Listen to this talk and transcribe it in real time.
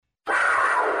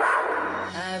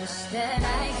I wish that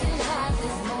I could have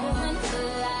this moment for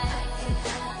life,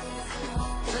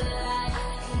 for life,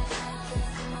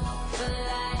 for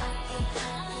life.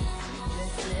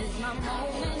 This is my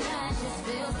moment, I just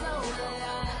feel so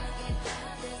alive,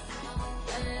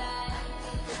 alive.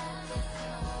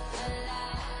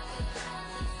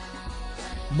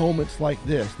 Moments like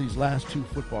this, these last two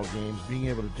football games, being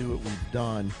able to do what we've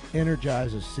done,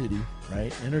 energize a city,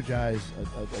 right? Energize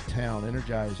a town,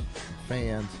 energize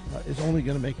fans, is only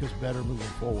going to make us better moving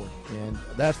forward. And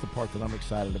that's the part that I'm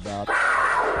excited about.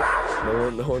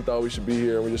 No one thought we should be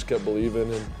here, and we just kept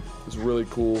believing, and it's really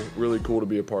cool to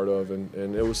be a part of,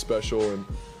 and it was special, and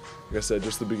like I said,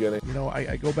 just the beginning. You know,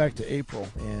 I go back to April,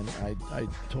 and I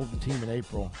told the team in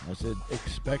April, I said,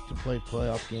 expect to play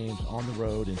playoff games on the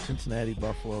road in Cincinnati,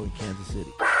 Buffalo, and Kansas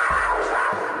City.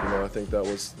 You know, I think that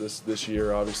was this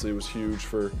year obviously was huge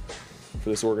for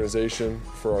this organization,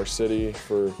 for our city,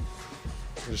 for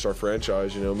just our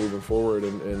franchise, you know, moving forward,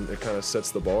 and it kind of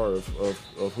sets the bar of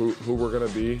who we're going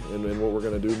to be and what we're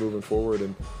going to do moving forward,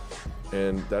 and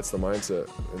that's the mindset,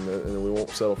 and we won't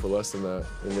settle for less than that.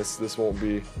 And this won't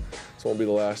be the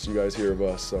last you guys hear of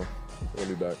us. So we'll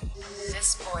be back.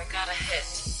 This boy got a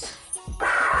hit.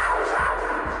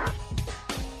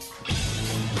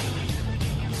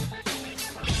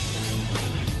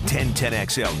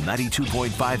 XL 92.5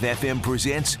 FM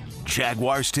presents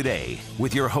Jaguars Today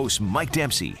with your hosts Mike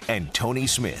Dempsey and Tony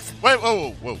Smith. Wait,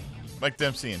 whoa. Mike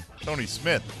Dempsey and Tony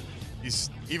Smith. He's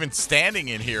even standing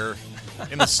in here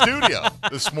in the studio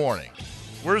this morning.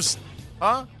 Where's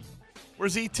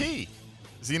E.T.?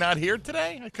 Is he not here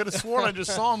today? I could have sworn I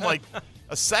just saw him like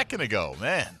a second ago.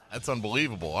 Man, that's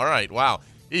unbelievable. All right, wow.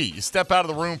 E, you step out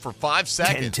of the room for 5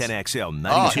 seconds. 1010XL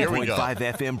 92.5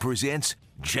 FM presents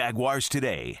Jaguars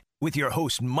Today with your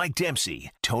host Mike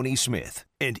Dempsey, Tony Smith,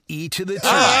 and E to the T.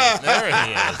 There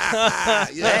he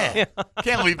is. Yeah.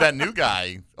 Can't leave that new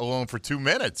guy alone for 2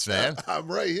 minutes, man. I'm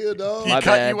right here, dog. He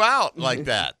cut you out like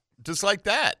that. Just like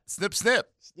that. Snip,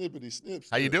 snip. Snippity, snip.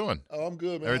 How you doing? Oh, I'm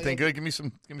good, man. Everything good? Give me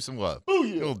some love. Oh,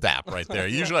 yeah. Little dap right there.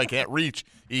 Usually I can't reach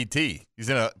E.T. He's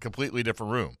in a completely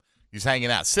different room. He's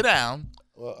hanging out. Sit down.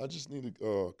 Well, I just need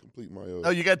to complete my.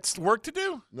 Oh, you got work to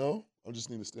do? No, I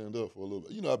just need to stand up for a little bit.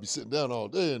 You know, I'll be sitting down all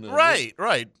day. And Right. All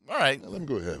right. Now, let me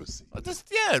go ahead and have a seat.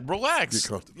 Just relax. Get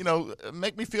comfortable. You know,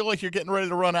 make me feel like you're getting ready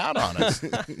to run out on us.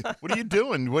 What are you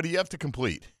doing? What do you have to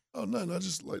complete? Oh, nothing.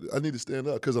 I need to stand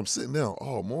up because I'm sitting down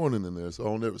all morning in there.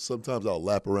 So sometimes I'll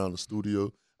lap around the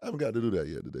studio. I haven't got to do that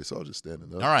yet today, so I was just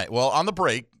standing up. All right. Well, on the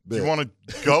break, Bet. you want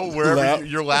to go wherever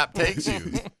your lap takes you.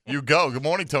 You go. Good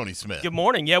morning, Tony Smith. Good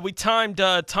morning. Yeah, we timed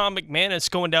Tom McManus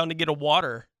going down to get a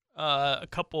water a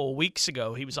couple weeks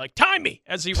ago. He was like, time me,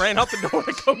 as he ran out the door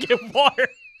to go get water.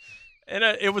 And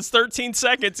it was 13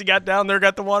 seconds. He got down there,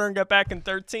 got the water, and got back in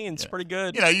 13. It's pretty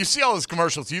good. You know, you see all those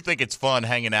commercials. You think it's fun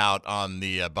hanging out on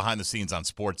the behind the scenes on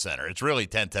SportsCenter. It's really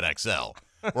 1010XL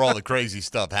where all the crazy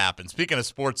stuff happens. Speaking of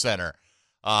SportsCenter,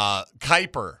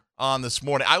 Kiper on this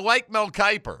morning. I like Mel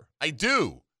Kiper. I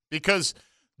do, because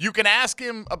you can ask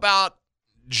him about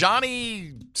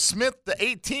Johnny Smith the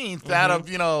 18th out of,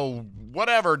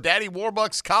 whatever, Daddy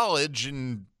Warbucks College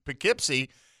in Poughkeepsie,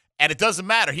 and it doesn't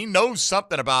matter. He knows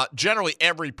something about generally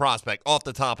every prospect off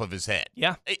the top of his head.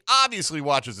 Yeah. He obviously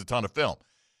watches a ton of film.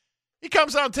 He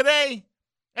comes on today,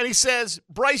 and he says,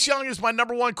 Bryce Young is my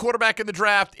number one quarterback in the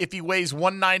draft if he weighs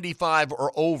 195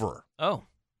 or over. Oh.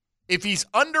 If he's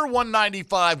under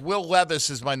 195, Will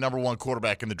Levis is my number one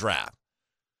quarterback in the draft.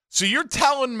 So you're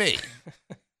telling me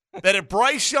that if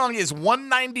Bryce Young is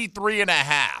 193 and a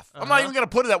half, I'm not even going to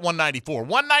put it at 194,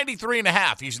 193 and a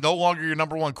half, he's no longer your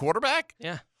number one quarterback?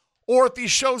 Yeah. Or if he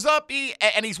shows up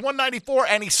and he's 194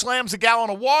 and he slams a gallon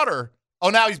of water,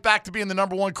 now he's back to being the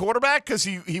number one quarterback because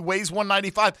he weighs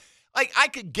 195. Like, I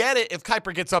could get it if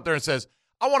Kiper gets up there and says,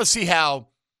 I want to see how,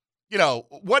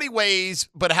 what he weighs,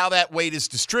 but how that weight is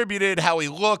distributed, how he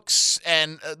looks,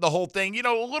 and the whole thing.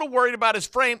 A little worried about his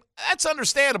frame. That's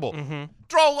understandable. Mm-hmm.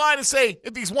 Draw a line and say,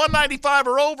 if he's 195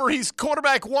 or over, he's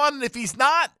quarterback one. If he's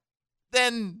not,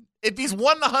 then if he's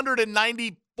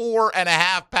 194 and a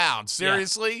half pounds,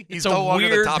 seriously, he's no longer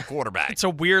the top quarterback. It's a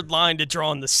weird line to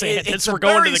draw in the sand. It's we're a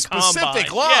going very to the specific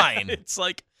combine. line. Yeah, it's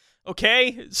like,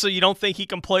 okay, so you don't think he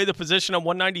can play the position of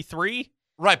 193?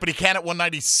 Right, but he can at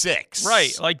 196.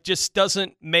 Right, just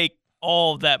doesn't make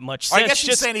all that much sense. I guess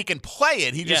you're saying he can play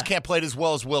it. He just can't play it as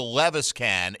well as Will Levis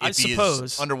can if he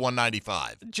is under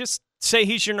 195. Just say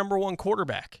he's your number one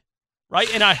quarterback,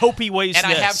 right? And I hope he weighs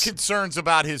and this. I have concerns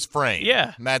about his frame.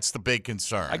 Yeah. And that's the big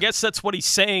concern. I guess that's what he's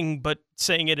saying, but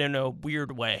saying it in a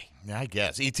weird way. Yeah, I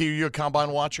guess. E.T., are you a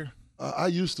combine watcher? I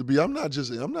used to be. I'm not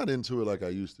into it like I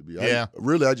used to be. Yeah.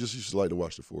 I just used to like to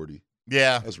watch the 40.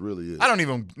 Yeah. That's really it. I don't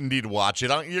even need to watch it.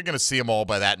 You're going to see them all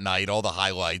by that night, all the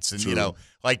highlights. And, True.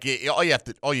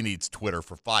 all you need is Twitter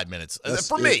for 5 minutes. That's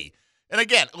For it. me. And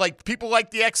again, people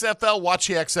like the XFL, watch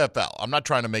the XFL. I'm not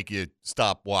trying to make you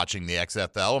stop watching the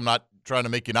XFL. I'm not trying to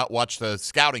make you not watch the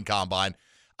scouting combine.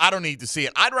 I don't need to see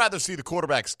it. I'd rather see the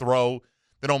quarterbacks throw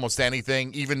than almost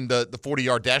anything, even the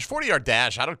 40-yard dash. 40-yard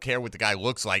dash, I don't care what the guy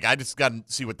looks like. I just got to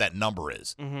see what that number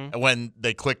is when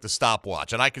they click the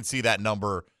stopwatch. And I can see that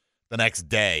number the next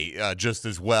day just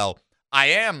as well. I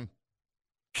am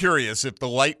curious if the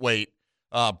lightweight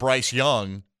Bryce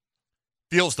Young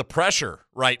feels the pressure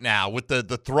right now with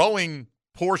the throwing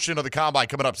portion of the combine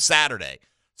coming up Saturday.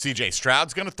 C.J.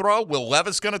 Stroud's going to throw. Will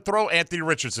Levis going to throw. Anthony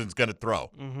Richardson's going to throw.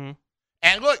 Mm-hmm.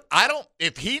 And look,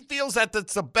 if he feels that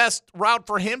that's the best route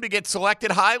for him to get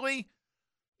selected highly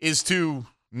is to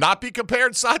not be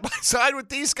compared side by side with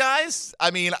these guys.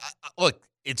 I mean, look,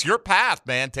 it's your path,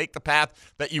 man. Take the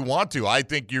path that you want to. I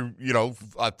think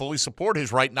I fully support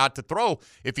his right not to throw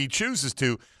if he chooses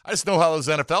to. I just know how those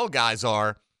NFL guys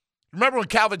are. Remember when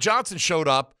Calvin Johnson showed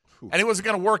up and he wasn't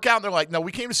going to work out? And they're like, no,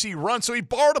 we came to see you run. So he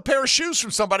borrowed a pair of shoes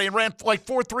from somebody and ran like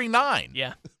 4.39.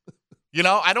 Yeah.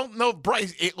 I don't know,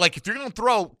 Bryce. If you're going to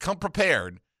throw, come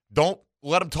prepared. Don't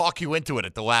let him talk you into it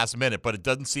at the last minute. But it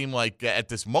doesn't seem like at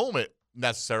this moment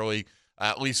necessarily,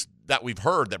 at least that we've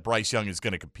heard, that Bryce Young is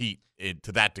going to compete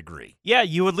to that degree. Yeah,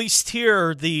 you at least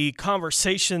hear the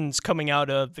conversations coming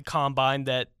out of the combine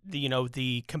that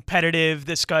the competitive,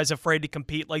 this guy's afraid to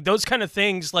compete, like those kind of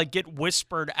things like get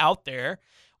whispered out there.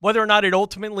 Whether or not it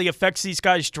ultimately affects these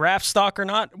guys' draft stock or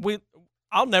not,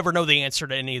 I'll never know the answer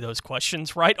to any of those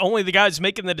questions, right? Only the guys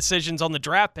making the decisions on the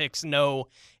draft picks know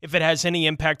if it has any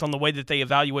impact on the way that they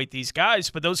evaluate these guys.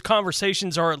 But those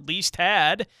conversations are at least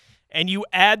had. And you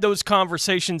add those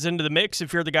conversations into the mix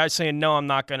if you're the guy saying, no, I'm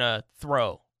not going to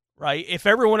throw, right? If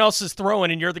everyone else is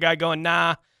throwing and you're the guy going,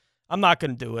 nah, I'm not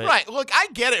going to do it. Right. Look, I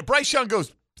get it. Bryce Young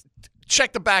goes,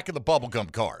 check the back of the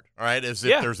bubblegum card, all right, as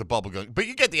if there's a bubblegum. But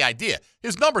you get the idea.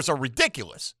 His numbers are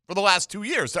ridiculous for the last 2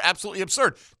 years. They're absolutely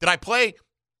absurd. Did I play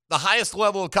the highest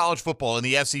level of college football in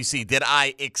the SEC? Did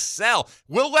I excel?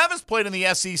 Will Levis played in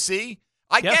the SEC.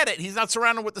 I get it. He's not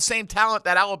surrounded with the same talent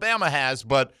that Alabama has,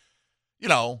 but,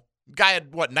 guy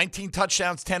had 19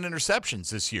 touchdowns, 10 interceptions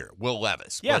this year. Will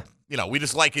Levis. Yeah. But, we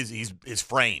just like his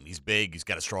frame. He's big. He's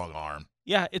got a strong arm.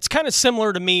 Yeah, it's kind of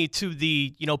similar to me to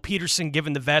the Peterson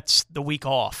giving the vets the week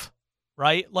off,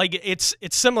 right? Like it's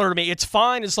similar to me. It's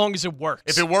fine as long as it works.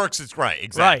 If it works, it's right.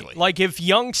 Exactly. Right. Like if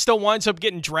Young still winds up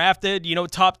getting drafted,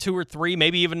 top 2 or 3,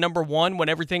 maybe even number 1 when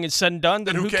everything is said and done,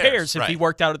 then who cares if he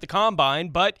worked out at the combine?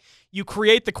 But you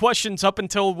create the questions up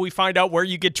until we find out where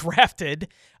you get drafted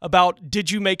about did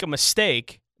you make a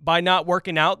mistake by not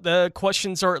working out. The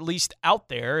questions are at least out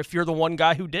there if you're the one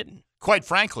guy who didn't. Quite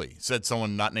frankly, said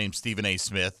someone not named Stephen A.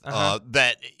 Smith,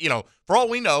 that, for all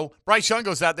we know, Bryce Young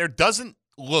goes out there, doesn't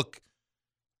look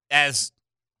as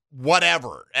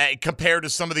whatever compared to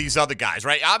some of these other guys,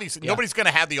 right? Obviously, nobody's going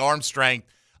to have the arm strength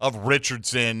of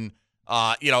Richardson,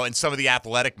 and some of the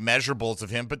athletic measurables of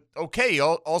him. But, okay, he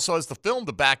also has the film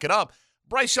to back it up.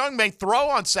 Bryce Young may throw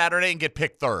on Saturday and get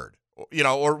picked third,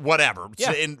 or whatever,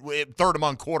 in third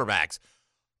among quarterbacks.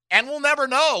 And we'll never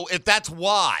know if that's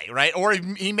why, right? Or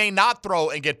he may not throw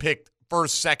and get picked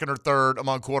first, second, or third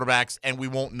among quarterbacks, and we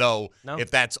won't know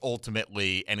if that's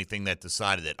ultimately anything that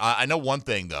decided it. I know one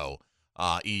thing, though,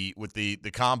 with the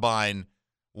combine,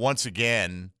 once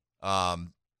again,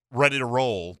 ready to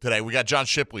roll today. We got John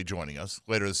Shipley joining us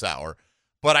later this hour.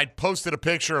 But I posted a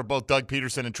picture of both Doug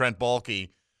Peterson and Trent Baalke.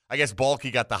 I guess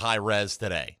Baalke got the high res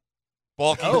today.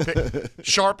 Baalke,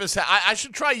 sharp as hell. I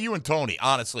should try you and Tony,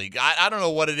 honestly. I don't know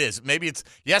what it is. Maybe it's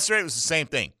yesterday it was the same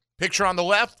thing. Picture on the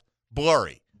left,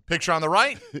 blurry. Picture on the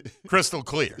right, crystal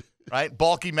clear, right?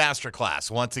 Baalke masterclass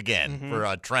once again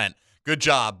for Trent. Good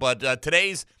job. But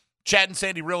today's Chad and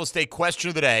Sandy real estate question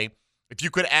of the day, if you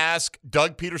could ask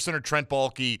Doug Peterson or Trent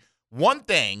Baalke one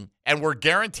thing and we're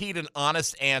guaranteed an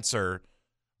honest answer,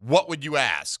 what would you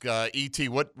ask? E.T.,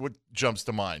 what jumps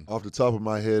to mind? Off the top of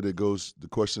my head, the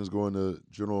question is going to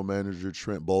General Manager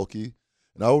Trent Baalke.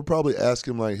 And I would probably ask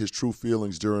him, his true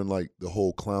feelings during, the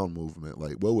whole clown movement.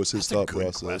 What was his thought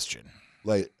process? That's a good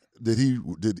question.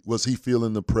 Was he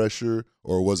feeling the pressure,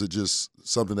 or was it just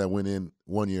something that went in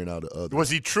one ear and out the other? Was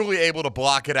he truly able to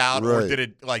block it out, or did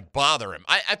it, bother him?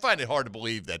 I find it hard to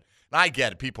believe that. And I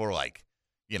get it. People are like,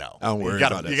 I'm worried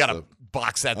about that you got to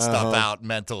box that stuff out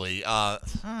mentally.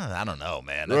 I don't know,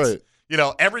 man. Right.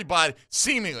 Everybody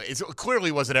seemingly, it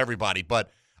clearly wasn't everybody,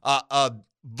 but a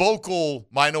vocal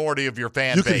minority of your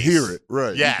fan base. You could hear it,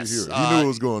 right? Yes. You could hear it. You knew what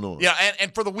was going on. Yeah,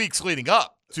 and for the weeks leading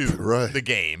up to Right. the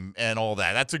game and all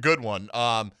that. That's a good one.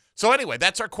 So anyway,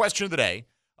 that's our question of the day.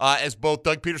 As both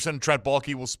Doug Peterson and Trent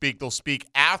Baalke will speak. They'll speak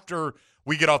after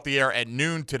we get off the air at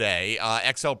noon today.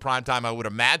 XL Primetime, I would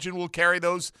imagine, will carry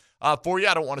those for you.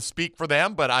 I don't want to speak for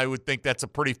them, but I would think that's a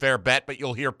pretty fair bet. But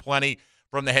you'll hear plenty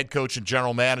from the head coach and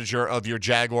general manager of your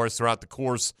Jaguars throughout the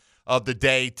course of the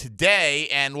day today,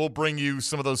 and we'll bring you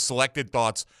some of those selected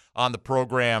thoughts on the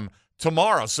program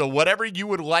tomorrow. So whatever you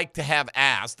would like to have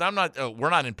asked, we're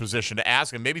not in position to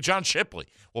ask, and maybe John Shipley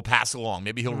will pass along.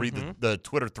 Maybe he'll read the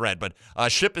Twitter thread. But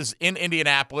Ship is in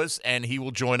Indianapolis, and he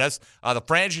will join us. The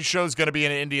Frangie Show is going to be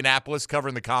in Indianapolis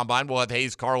covering the Combine. We'll have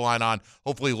Hayes Carline on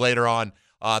hopefully later on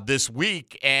this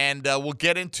week, and we'll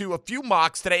get into a few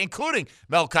mocks today, including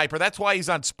Mel Kiper. That's why he's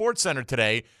on SportsCenter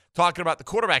today talking about the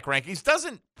quarterback rankings.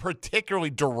 Doesn't particularly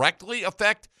directly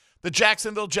affect the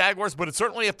Jacksonville Jaguars, but it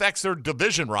certainly affects their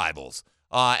division rivals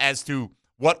as to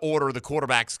what order the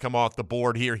quarterbacks come off the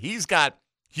board here. He's got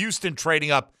Houston trading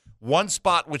up one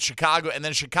spot with Chicago, and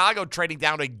then Chicago trading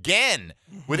down again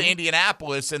with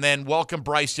Indianapolis, and then welcome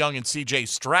Bryce Young and C.J.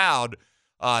 Stroud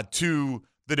to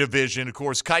the division. Of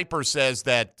course, Kiper says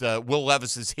that Will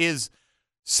Levis is his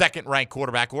second-ranked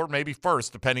quarterback, or maybe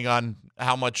first, depending on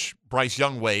how much Bryce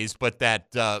Young weighs, but that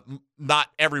not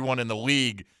everyone in the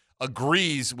league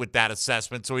agrees with that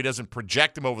assessment, so he doesn't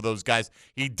project him over those guys.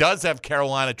 He does have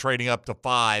Carolina trading up to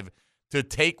 5 to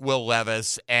take Will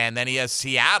Levis, and then he has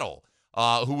Seattle,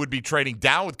 who would be trading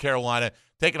down with Carolina,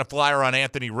 taking a flyer on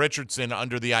Anthony Richardson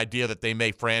under the idea that they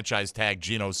may franchise tag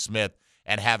Geno Smith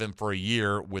and have him for a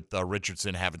year, with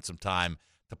Richardson having some time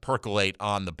to percolate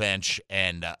on the bench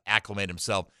and acclimate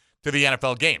himself to the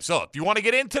NFL game. So if you want to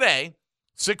get in today,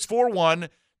 641-1010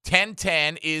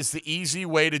 is the easy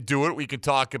way to do it. We can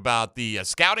talk about the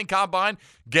scouting combine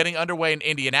getting underway in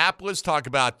Indianapolis, talk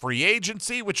about free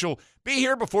agency, which will be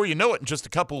here before you know it in just a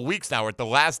couple of weeks now. We're at the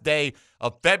last day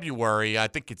of February. I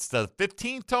think it's the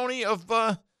 15th, Tony, of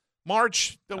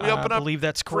March that we open up. I believe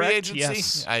that's free correct.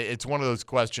 agency. Yes. It's one of those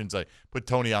questions. I put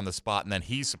Tony on the spot, and then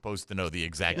he's supposed to know the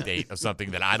exact date of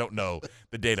something that I don't know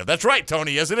the date of. That's right,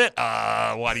 Tony, isn't it?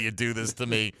 Why do you do this to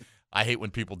me? I hate when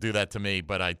people do that to me,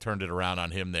 but I turned it around on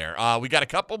him there. We got a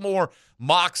couple more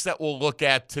mocks that we'll look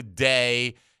at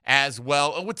today as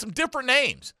well, with some different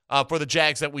names for the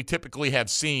Jags that we typically have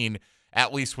seen,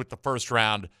 at least with the first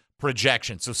round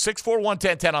projection. So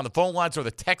 641-1010 on the phone lines or the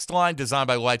text line designed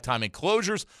by Lifetime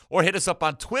Enclosures, or hit us up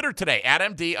on Twitter today at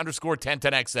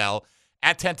MD_1010XL,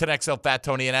 at 1010XL Fat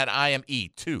Tony, and at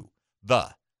IME2 the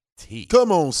T.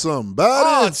 Come on, somebody.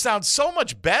 Oh, it sounds so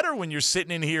much better when you're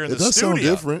sitting in here in the studio. It does sound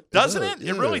different. Doesn't it?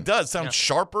 Yeah. It really does. Sounds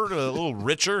sharper, a little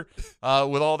richer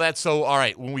with all that. So, all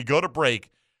right, when we go to break,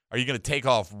 are you going to take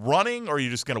off running, or are you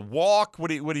just going to walk? What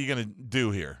are you going to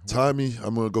do here? Time me.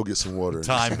 I'm going to go get some water.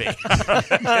 Time me.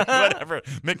 Whatever.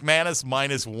 McManus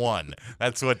 -1.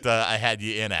 That's what I had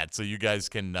you in at. So you guys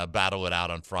can battle it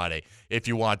out on Friday if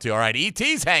you want to. All right,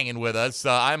 ET's hanging with us.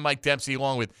 I'm Mike Dempsey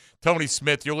along with Tony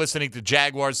Smith. You're listening to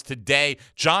Jaguars Today.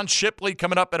 John Shipley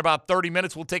coming up in about 30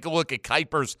 minutes. We'll take a look at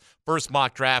Kiper's first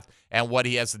mock draft and what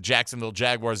he has the Jacksonville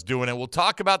Jaguars doing. And we'll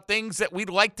talk about things that we'd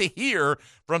like to hear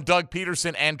from Doug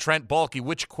Peterson and Trent Baalke.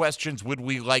 Which questions would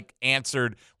we like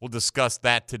answered? We'll discuss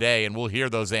that today, and we'll hear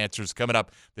those answers coming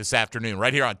up this afternoon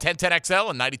right here on 1010XL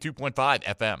and 92.5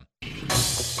 FM.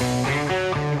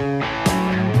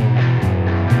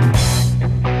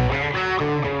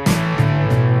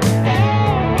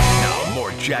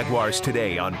 Jaguars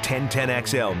Today on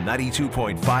 1010XL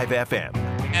 92.5 FM.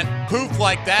 And poof,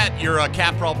 like that, your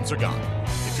cat problems are gone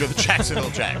if you're the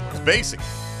Jacksonville Jaguars. Basically.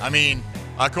 I mean,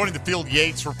 according to Field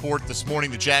Yates' report this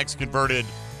morning, the Jags converted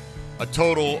a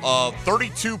total of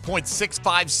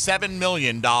 $32.657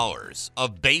 million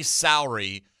of base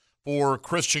salary for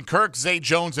Christian Kirk, Zay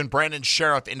Jones, and Brandon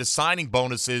Sheriff into signing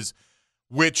bonuses,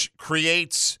 which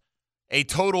creates a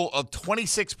total of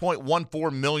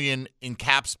 $26.14 million in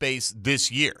cap space this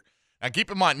year. Now,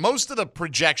 keep in mind, most of the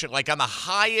projection, like on the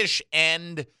highish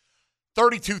end,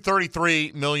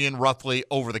 $33 million roughly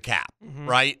over the cap,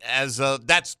 right? As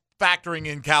that's factoring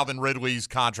in Calvin Ridley's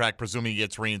contract, presuming he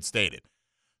gets reinstated.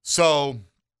 So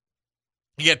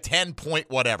you get 10 point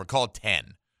whatever, call it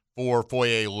 10 for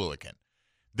Foye Oluokun.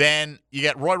 Then you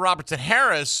get Roy Robertson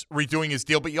Harris redoing his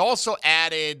deal, but you also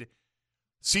added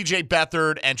C.J.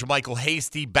 Beathard and JaMycal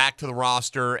Hasty back to the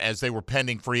roster as they were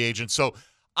pending free agents. So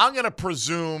I'm going to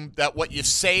presume that what you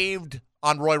saved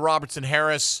on Roy Robertson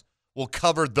Harris will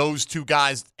cover those two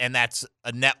guys, and that's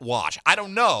a net wash. I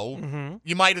don't know.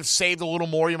 You might have saved a little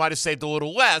more. You might have saved a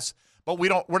little less, but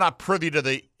we're not privy to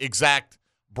the exact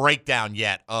breakdown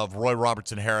yet of Roy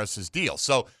Robertson Harris's deal.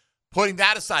 So putting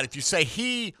that aside, if you say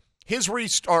his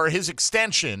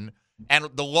extension And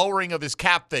the lowering of his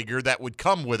cap figure that would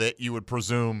come with it, you would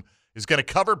presume, is going to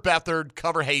cover Beathard,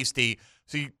 cover Hasty.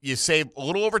 So you save a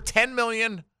little over $10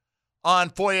 million on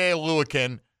Foye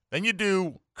Oluokun. Then you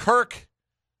do Kirk,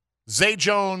 Zay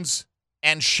Jones,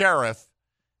 and Sheriff,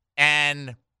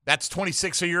 and that's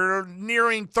 26. So you're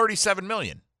nearing $37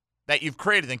 million that you've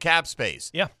created in cap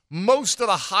space. Yeah. Most of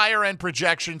the higher end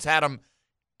projections had them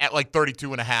at like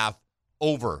 32.5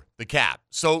 over the cap.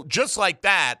 So just like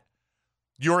that,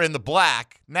 you're in the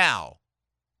black now.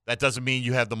 That doesn't mean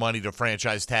you have the money to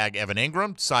franchise tag Evan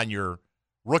Ingram, sign your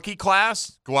rookie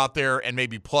class, go out there and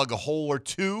maybe plug a hole or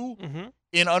two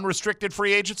in unrestricted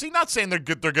free agency. Not saying they're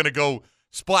going to go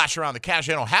splash around the cash.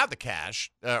 They don't have the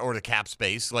cash or the cap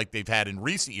space like they've had in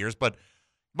recent years, but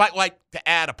might like to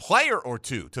add a player or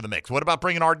two to the mix. What about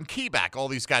bringing Arden Key back? All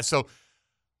these guys. So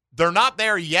they're not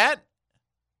there yet,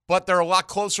 but they're a lot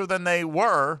closer than they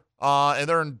were, and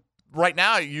they're in, right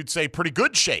now, you'd say, pretty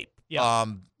good shape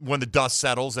when the dust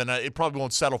settles, and it probably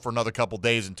won't settle for another couple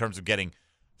days in terms of getting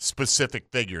specific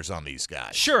figures on these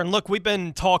guys. Sure, and look, we've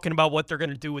been talking about what they're going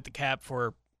to do with the cap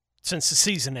since the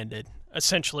season ended,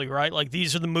 essentially, right? Like,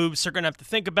 these are the moves they're going to have to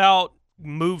think about,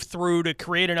 move through to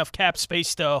create enough cap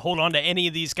space to hold on to any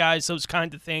of these guys, those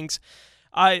kinds of things.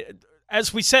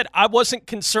 As we said, I wasn't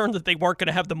concerned that they weren't going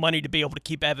to have the money to be able to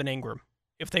keep Evan Ingram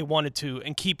if they wanted to,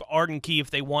 and keep Arden Key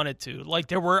if they wanted to. Like,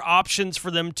 there were options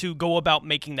for them to go about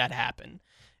making that happen.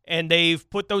 And they've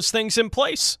put those things in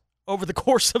place over the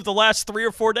course of the last 3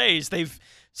 or 4 days. They've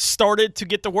started to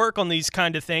get to work on these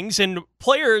kind of things. And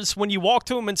players, when you walk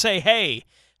to them and say, hey,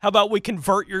 how about we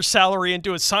convert your salary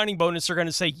into a signing bonus, they're going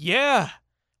to say, yeah,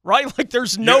 right? Like,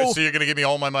 there's no... So you're going to give me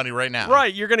all my money right now.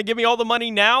 Right, you're going to give me all the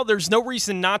money now. There's no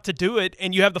reason not to do it,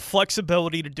 and you have the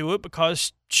flexibility to do it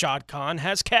because Shad Khan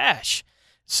has cash.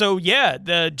 So, yeah,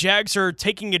 the Jags are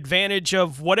taking advantage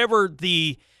of whatever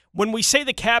when we say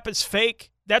the cap is fake,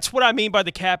 that's what I mean by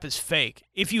the cap is fake.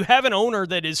 If you have an owner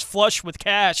that is flush with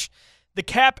cash, the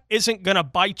cap isn't going to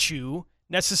bite you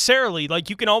necessarily. Like,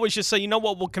 you can always just say, you know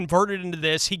what, we'll convert it into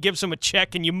this. He gives them a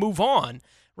check and you move on,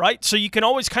 right? So you can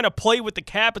always kind of play with the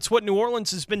cap. It's what New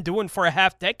Orleans has been doing for a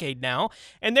half decade now.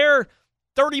 And they're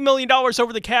 $30 million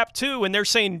over the cap too, and they're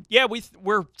saying, yeah,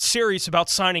 we're serious about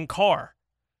signing Carr.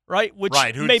 Right, which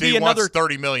maybe another wants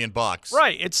 $30 million.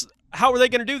 Right, it's how are they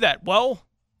going to do that? Well,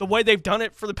 the way they've done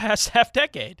it for the past half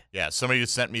decade. Yeah, somebody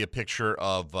just sent me a picture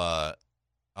of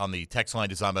on the text line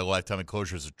designed by Lifetime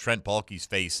Enclosures of Trent Baalke's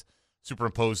face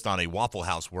superimposed on a Waffle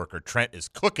House worker. Trent is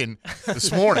cooking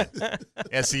this morning.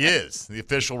 Yes, he is. The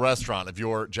official restaurant of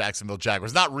your Jacksonville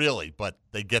Jaguars. Not really, but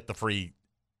they get the free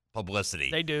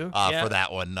publicity. They do for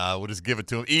that one. We'll just give it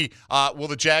to him. Will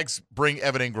the Jags bring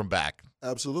Evan Ingram back?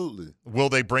 Absolutely. Will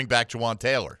they bring back Jawan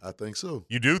Taylor? I think so.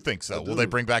 You do think so? Will they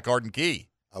bring back Arden Key?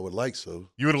 I would like so.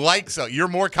 You would like so. You're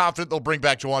more confident they'll bring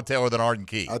back Jawan Taylor than Arden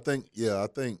Key? I think,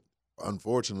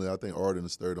 unfortunately, Arden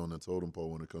is third on the totem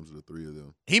pole when it comes to the three of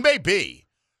them. He may be.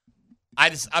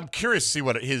 I'm curious to see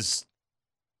what his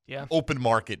open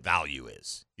market value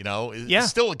is. You know, he's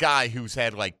still a guy who's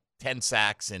had like 10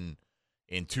 sacks in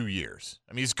 2 years.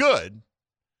 I mean, he's good.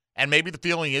 And maybe the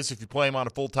feeling is if you play him on a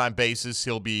full-time basis,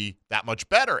 he'll be that much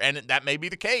better. And that may be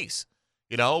the case,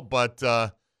 you know. But,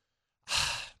 man,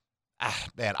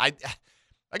 I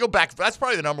go back. That's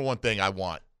probably the number one thing I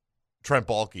want Trent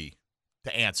Baalke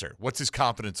to answer. What's his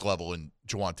confidence level in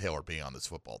Jawan Taylor being on this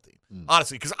football team?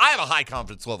 Honestly, because I have a high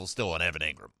confidence level still on Evan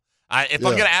Ingram. If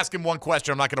I'm going to ask him one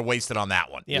question, I'm not going to waste it on that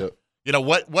one. Yeah. You know,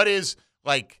 what is,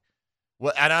 like,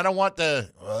 well, and I don't want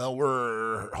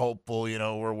we're hopeful, you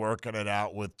know, we're working it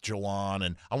out with Jawan,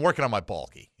 and I'm working on my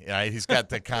Baalke. Yeah, he's got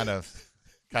that kind of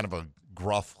a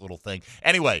gruff little thing.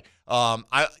 Anyway,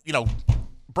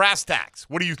 brass tacks.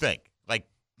 What do you think? Like,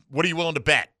 what are you willing to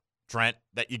bet, Trent,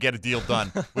 that you get a deal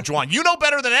done with Jawan? You know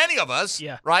better than any of us,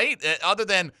 right? Other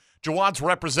than Jawan's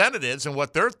representatives and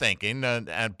what they're thinking,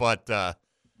 but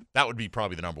that would be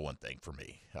probably the number one thing for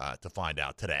me to find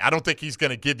out today. I don't think he's going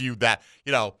to give you that,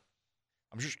 you know.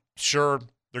 I'm sure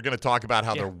they're going to talk about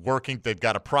how they're working. They've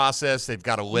got a process. They've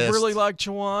got a list. We really like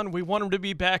Jawan. We want him to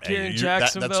be back here in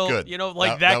Jacksonville. That's good. You know,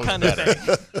 like that kind of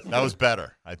thing. That was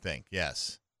better, I think.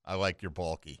 Yes. I like your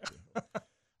Baalke.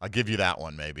 I'll give you that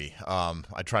one maybe.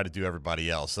 I try to do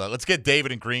everybody else. Let's get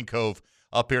David in Green Cove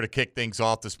up here to kick things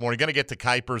off this morning. Going to get to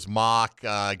Kuiper's mock.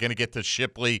 Going to get to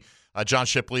Shipley, John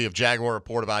Shipley of Jaguar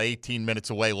Report, about 18 minutes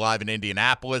away, live in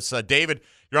Indianapolis. David,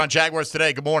 you're on Jaguars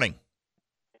Today. Good morning.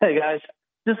 Hey, guys.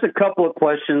 Just a couple of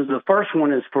questions. The first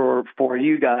one is for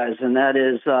you guys, and that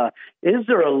is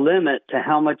there a limit to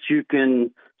how much you can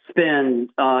spend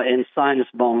in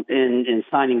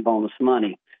signing bonus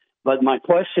money? But my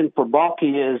question for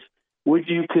Baalke is,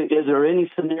 is there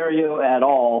any scenario at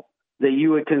all that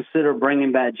you would consider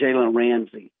bringing back Jalen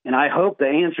Ramsey? And I hope the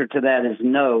answer to that is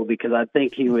no, because I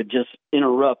think he would just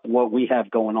interrupt what we have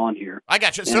going on here. I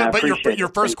got you. And So, I but appreciate your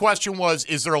it. first question was,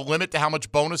 is there a limit to how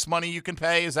much bonus money you can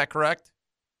pay? Is that correct?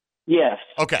 Yes.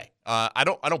 Okay. I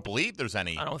don't believe there's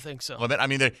any I don't think so. limit. I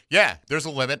mean, there's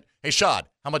a limit. Hey, Shad,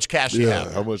 how much cash do you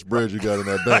have? How much bread you got in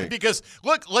that Right, bank? because,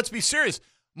 look, let's be serious.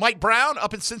 Mike Brown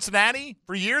up in Cincinnati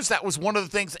for years, that was one of the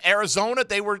things. Arizona,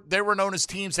 they were known as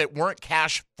teams that weren't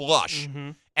cash flush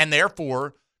and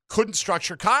therefore couldn't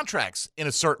structure contracts in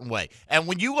a certain way. And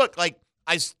when you look, like,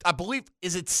 I believe,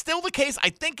 is it still the case? I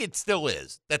think it still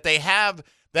is, that they have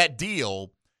that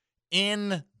deal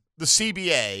in the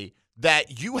CBA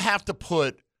that you have to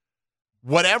put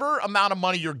whatever amount of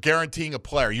money you're guaranteeing a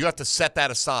player, you have to set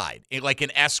that aside, like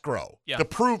in escrow, to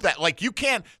prove that. Like, you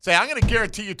can't say, I'm going to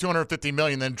guarantee you $250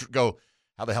 million, then go,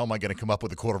 how the hell am I going to come up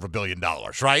with $250 million,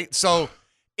 right? So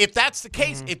if that's the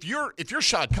case, if you're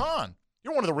Shad Khan,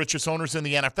 you're one of the richest owners in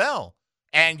the NFL,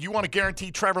 and you want to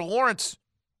guarantee Trevor Lawrence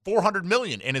 $400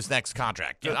 million in his next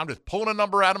contract. I'm just pulling a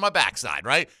number out of my backside,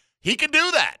 right? He can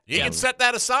do that. He can set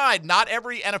that aside. Not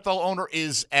every NFL owner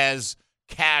is as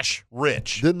cash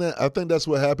rich. I think that's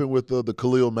what happened with the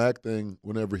Khalil Mack thing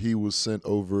whenever he was sent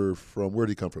over from, where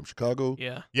did he come from, Chicago?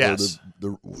 Yeah. Yes.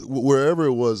 Wherever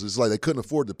it was, it's like they couldn't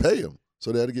afford to pay him,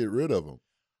 so they had to get rid of him.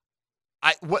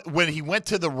 When he went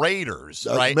to the Raiders,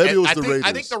 right? Maybe it was the Raiders.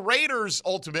 I think the Raiders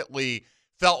ultimately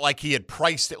felt like he had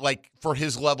priced it like for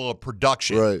his level of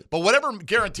production. Right. But whatever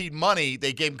guaranteed money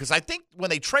they gave him, because I think when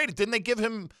they traded, didn't they give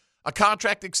him a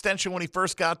contract extension when he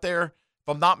first got there, if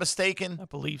I'm not mistaken? I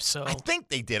believe so. I think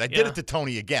they did. I did it to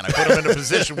Tony again. I put him in a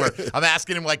position where I'm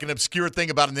asking him like an obscure thing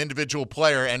about an individual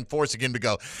player and forcing him to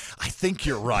go, I think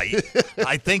you're right.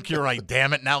 I think you're right.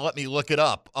 Damn it. Now let me look it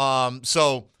up. I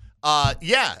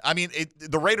mean,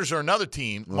 the Raiders are another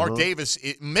team. Mark Davis,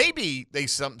 maybe they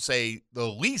say the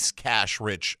least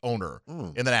cash-rich owner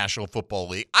in the National Football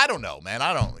League. I don't know, man.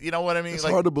 You know what I mean? It's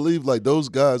hard to believe, like, those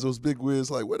guys, those big wigs,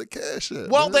 like, where the cash at?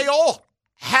 Well, man? they all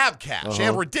have cash. They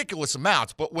have ridiculous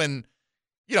amounts. But when,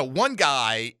 one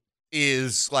guy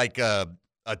is like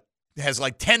has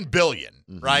like $10 billion,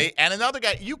 right? And another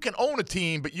guy, you can own a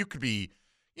team, but you could be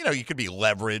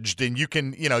leveraged, and you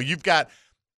can, you've got.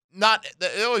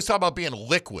 They always talk about being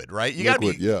liquid, right? You got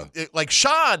to be like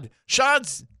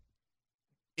Shad's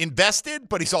invested,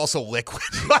 but he's also liquid.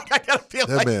 Like, I got to feel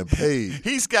that like man paid.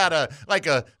 He's got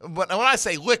when I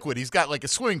say liquid, he's got like a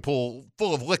swimming pool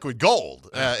full of liquid gold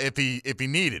if he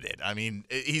needed it. I mean,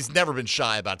 he's never been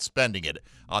shy about spending it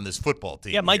on this football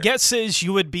team. Yeah, my here. guess is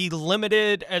you would be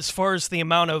limited as far as the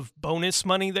amount of bonus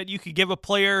money that you could give a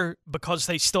player, because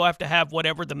they still have to have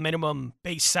whatever the minimum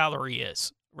base salary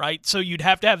is. Right? So you'd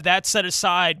have to have that set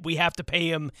aside. We have to pay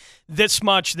him this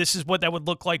much. This is what that would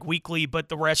look like weekly, but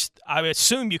the rest, I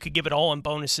assume you could give it all in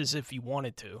bonuses if you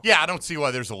wanted to. Yeah, I don't see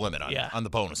why there's a limit on the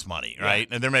bonus money, right?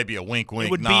 And there may be a wink,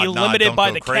 It would nod, be limited don't by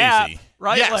go the crazy. cap,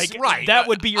 right? Yes, like, right. That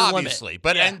would be your obviously. limit.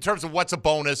 But in terms of what's a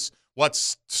bonus,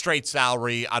 what's straight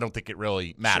salary, I don't think it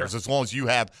really matters as long as you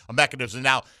have a mechanism.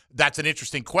 Now, that's an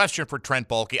interesting question for Trent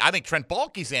Baalke. I think Trent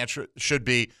Baalke's answer should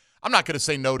be, I'm not going to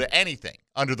say no to anything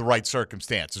under the right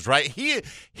circumstances, right?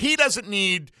 He doesn't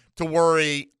need to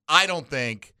worry, I don't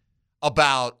think,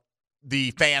 about the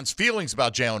fans' feelings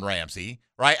about Jalen Ramsey,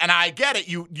 right? And I get it.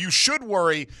 You should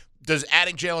worry, does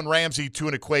adding Jalen Ramsey to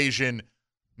an equation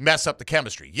mess up the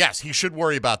chemistry? Yes, he should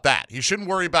worry about that. He shouldn't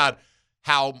worry about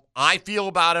how I feel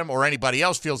about him or anybody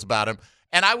else feels about him.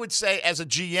 And I would say, as a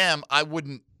GM, I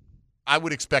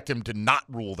would expect him to not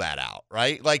rule that out,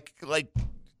 right? Like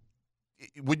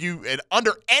would you,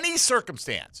 under any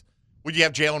circumstance, would you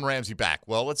have Jalen Ramsey back?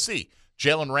 Well, let's see.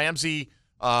 Jalen Ramsey,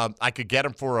 I could get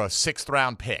him for a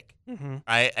 6th-round pick,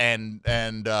 right?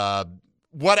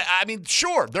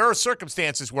 Sure, there are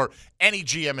circumstances where any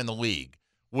GM in the league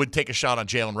would take a shot on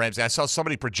Jalen Ramsey. I saw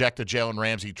somebody project a Jalen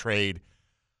Ramsey trade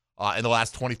in the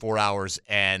last 24 hours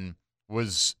and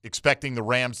was expecting the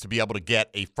Rams to be able to get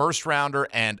a 1st-rounder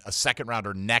and a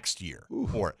 2nd-rounder next year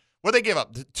for it. What they give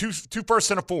up? Two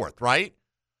firsts and a 4th, right?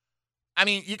 I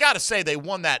mean, you got to say they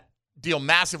won that deal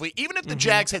massively. Even if the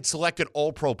Jags had selected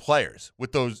all-pro players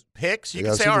with those picks, you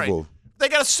can say, all right, they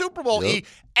got a Super Bowl. Yep.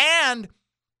 And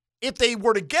if they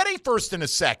were to get a 1st and a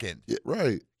 2nd,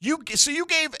 right? You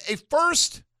gave a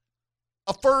 1st,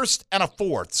 and a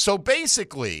 4th. So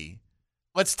basically,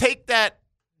 let's take that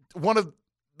one of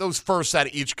those firsts out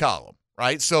of each column,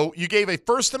 right? So you gave a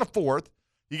 1st and a 4th.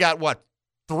 You got what?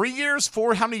 3 years?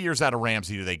 4? How many years out of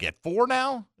Ramsey do they get? 4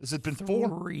 now? Has it been 4?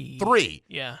 3.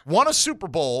 Yeah. Won a Super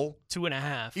Bowl.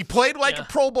 2.5. He played like a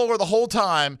Pro Bowler the whole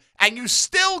time, and you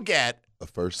still get a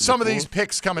first. Some of these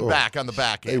picks coming back on the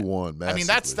back end. They won massively. I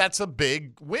mean, that's a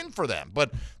big win for them,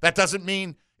 but that doesn't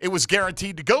mean it was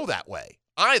guaranteed to go that way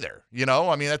either. You know,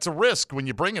 I mean, that's a risk when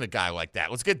you bring in a guy like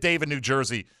that. Let's get Dave in New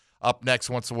Jersey up next,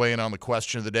 wants to weigh in on the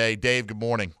question of the day. Dave, good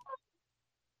morning.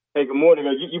 Hey, good morning.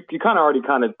 You kind of already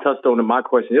touched on my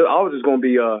question. I was just going to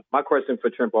be my question for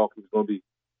Trent Baalke was going to be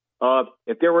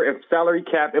if salary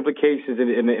cap implications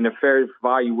and the fair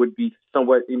value would be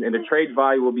somewhat, and the trade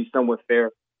value would be somewhat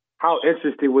fair, how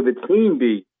interested would the team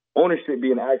be, ownership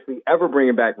be, in actually ever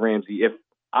bringing back Ramsey? If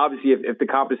the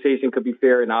compensation could be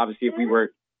fair, and obviously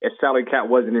if salary cap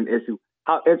wasn't an issue,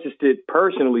 how interested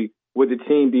personally would the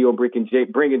team be on bringing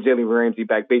Jalen Ramsey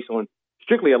back based on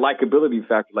strictly a likability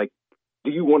factor? Like,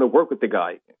 do you want to work with the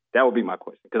guy? That would be my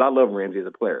question, because I love Ramsey as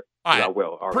a player. All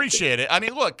right, appreciate it. I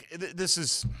mean, look, this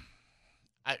is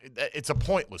it's a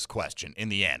pointless question in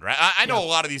the end, right? I know a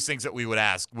lot of these things that we would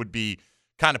ask would be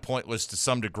kind of pointless to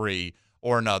some degree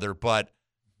or another, but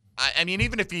I mean,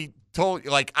 even if he told,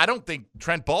 like, I don't think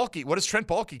Trent Baalke, what does Trent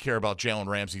Baalke care about Jalen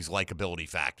Ramsey's likability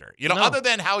factor? You know, other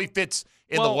than how he fits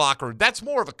in the locker room, that's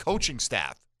more of a coaching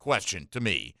staff question to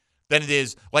me than it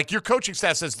is, like, your coaching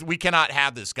staff says, we cannot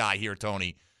have this guy here,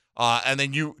 Tony, and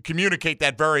then you communicate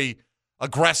that very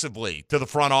aggressively to the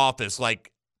front office,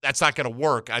 like, that's not going to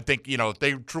work. I think, you know, if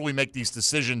they truly make these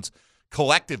decisions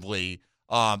collectively,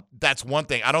 that's one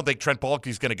thing. I don't think Trent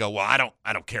Baalke's going to go, well, I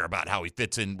don't care about how he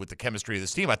fits in with the chemistry of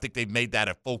this team. I think they've made that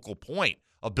a focal point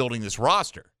of building this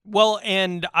roster. Well,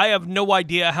 and I have no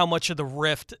idea how much of the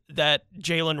rift that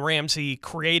Jalen Ramsey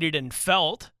created and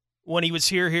felt when he was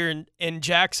here in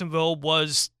Jacksonville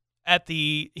was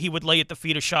he would lay at the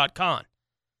feet of Shad Khan,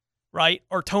 right?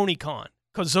 Or Tony Khan,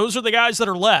 because those are the guys that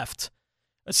are left,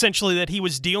 essentially, that he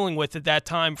was dealing with at that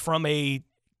time from a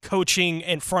coaching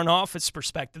and front office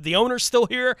perspective. The owner's still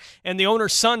here, and the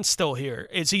owner's son's still here.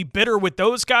 Is he bitter with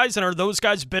those guys, and are those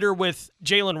guys bitter with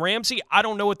Jalen Ramsey? I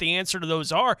don't know what the answer to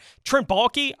those are. Trent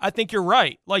Baalke, I think you're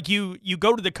right. Like, you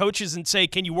go to the coaches and say,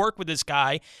 can you work with this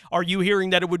guy? Are you hearing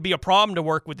that it would be a problem to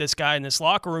work with this guy in this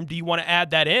locker room? Do you want to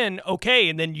add that in? Okay,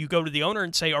 and then you go to the owner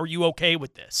and say, are you okay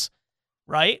with this?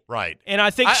 Right? Right. And I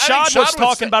think Shad was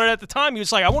talking about it at the time. He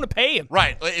was like, I want to pay him.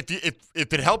 Right.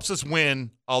 If it helps us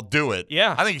win, I'll do it.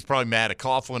 Yeah. I think he's probably mad at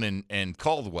Coughlin and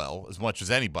Caldwell as much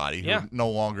as anybody, who are no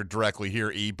longer directly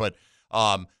here, But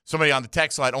somebody on the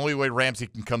text side, only way Ramsey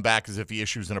can come back is if he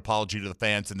issues an apology to the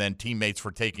fans and then teammates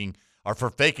for faking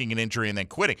an injury and then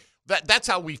quitting. That's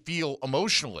how we feel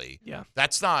emotionally. Yeah.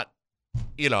 That's not,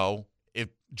 you know, if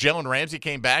Jalen Ramsey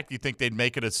came back, do you think they'd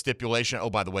make it a stipulation? Oh,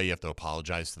 by the way, you have to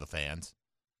apologize to the fans.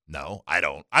 No, I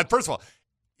don't. First of all,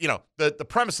 you know, the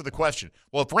premise of the question,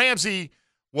 well, if Ramsey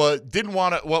didn't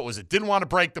want to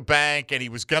break the bank and he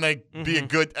was going to be a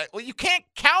good well, you can't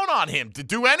count on him to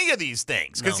do any of these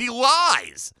things because he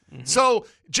lies. So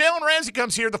Jalen Ramsey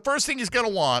comes here, the first thing he's going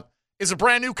to want is a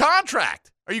brand new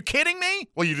contract. Are you kidding me?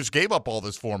 Well, you just gave up all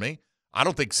this for me. I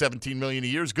don't think $17 million a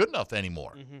year is good enough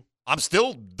anymore. I'm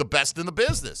still the best in the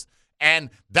business. And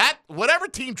that whatever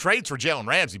team trades for Jalen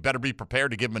Ramsey better be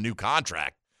prepared to give him a new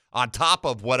contract on top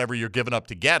of whatever you're giving up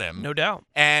to get him. No doubt.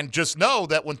 And just know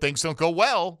that when things don't go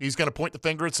well, he's going to point the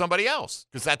finger at somebody else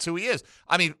because that's who he is.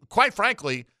 I mean, quite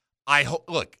frankly,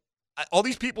 all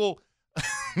these people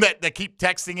that keep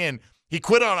texting in, he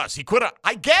quit on us.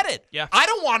 I get it. Yeah. I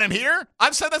don't want him here.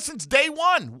 I've said that since day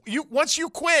one. Once you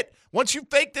quit, once you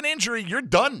faked an injury, you're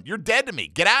done. You're dead to me.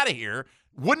 Get out of here.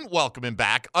 Wouldn't welcome him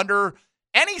back under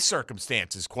any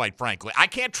circumstances, quite frankly. I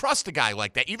can't trust a guy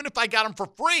like that, even if I got him for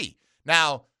free.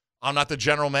 Now, I'm not the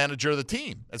general manager of the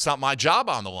team. It's not my job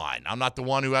on the line. I'm not the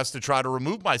one who has to try to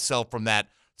remove myself from that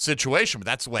situation, but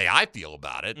that's the way I feel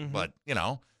about it. But, you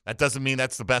know, that doesn't mean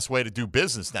that's the best way to do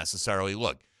business necessarily.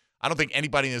 Look, I don't think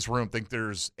anybody in this room think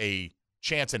there's a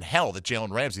chance in hell that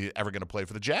Jalen Ramsey is ever going to play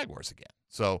for the Jaguars again.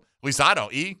 So, at least I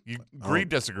don't. You agree,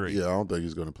 disagree? Yeah, I don't think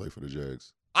he's going to play for the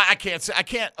Jags. I can't say.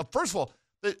 First of all,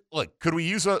 look, could we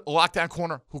use a lockdown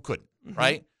corner? Who couldn't,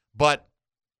 right? But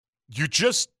you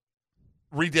just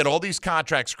redid all these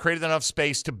contracts, created enough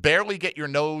space to barely get your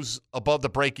nose above the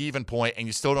break-even point, and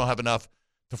you still don't have enough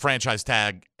to franchise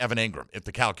tag Evan Ingram, if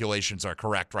the calculations are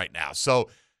correct right now. So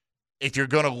if you're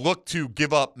going to look to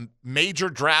give up major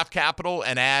draft capital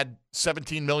and add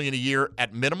 $17 million a year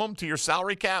at minimum to your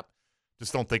salary cap,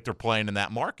 just don't think they're playing in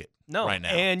that market right now.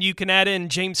 And you can add in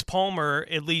James Palmer,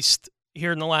 at least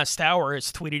here in the last hour,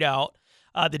 has tweeted out,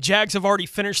 The Jags have already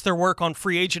finished their work on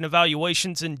free agent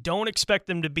evaluations and don't expect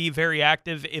them to be very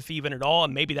active, if even at all,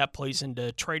 and maybe that plays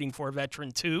into trading for a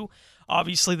veteran too.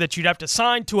 Obviously, that you'd have to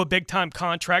sign to a big-time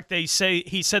contract. He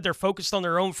said they're focused on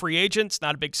their own free agents.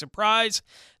 Not a big surprise.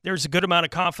 There's a good amount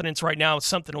of confidence right now.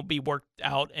 Something will be worked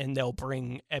out, and they'll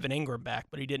bring Evan Ingram back.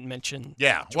 But he didn't mention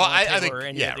I think or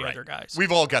any of the other guys.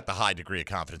 We've all got the high degree of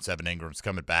confidence Evan Ingram's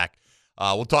coming back.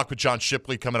 We'll talk with John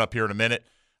Shipley coming up here in a minute,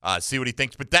 see what he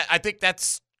thinks. But I think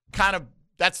that's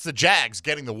the Jags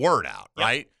getting the word out,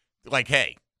 right? Like,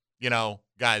 hey,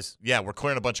 guys, we're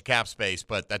clearing a bunch of cap space,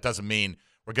 but that doesn't mean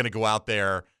we're going to go out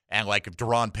there and, like, if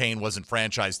Daron Payne wasn't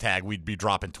franchise tag, we'd be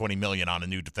dropping $20 million on a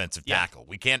new defensive tackle.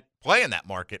 We can't play in that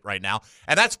market right now,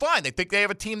 and that's fine. They think they have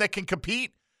a team that can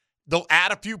compete. They'll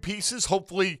add a few pieces.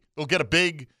 Hopefully they'll get a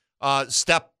big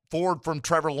step forward from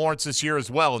Trevor Lawrence this year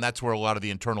as well, and that's where a lot of the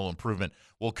internal improvement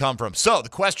will come from. So the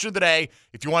question of the day,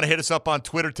 if you want to hit us up on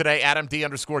Twitter today, at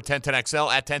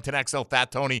MD_1010XL, at 1010XL,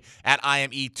 Fat Tony, at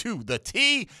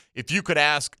IME2 If you could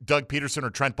ask Doug Peterson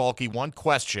or Trent Baalke one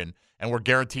question and we're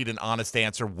guaranteed an honest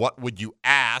answer, what would you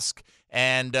ask?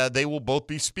 And they will both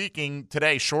be speaking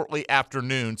today shortly after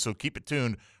noon, so keep it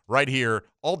tuned right here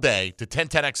all day to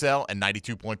 1010XL and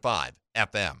 92.5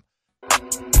 FM.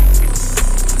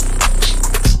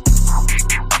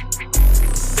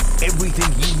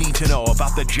 Everything you need to know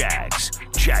about the Jags.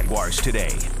 Jaguars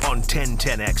today on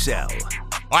 1010XL.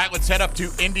 All right, let's head up to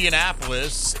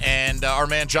Indianapolis, and our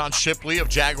man John Shipley of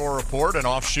Jaguar Report, an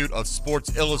offshoot of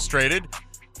Sports Illustrated,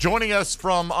 joining us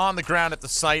from on the ground at the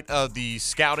site of the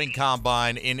Scouting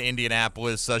Combine in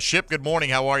Indianapolis. Ship, good morning.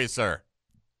 How are you, sir?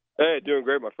 Hey, doing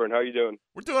great, my friend. How you doing?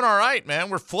 We're doing all right, man.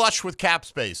 We're flush with cap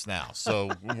space now, so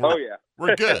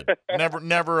we're good.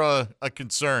 Never a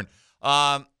concern.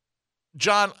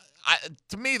 John,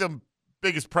 to me, the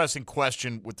biggest pressing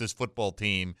question with this football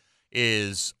team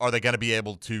is, are they going to be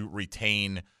able to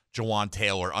retain Jawaan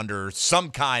Taylor under some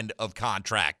kind of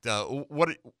contract?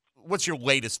 What's your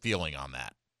latest feeling on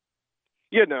that?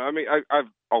 Yeah, no, I mean, I've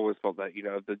always felt that,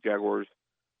 the Jaguars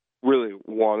really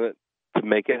wanted to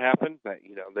make it happen, that,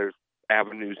 there's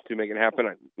avenues to make it happen.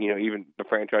 Even the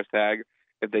franchise tag,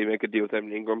 if they make a deal with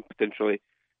Evan Ingram, potentially,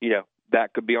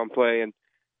 that could be on play. And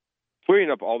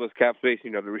freeing up all this cap space, the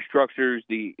restructures,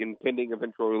 the impending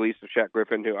eventual release of Shaq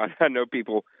Griffin, who I know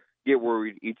people get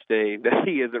worried each day that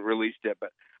he isn't released yet,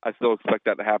 but I still expect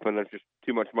that to happen. There's just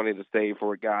too much money to save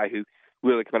for a guy who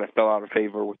really kind of fell out of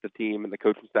favor with the team and the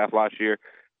coaching staff last year.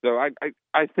 So I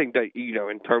think that,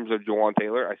 in terms of Jawaan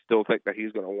Taylor, I still think that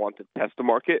he's going to want to test the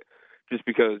market just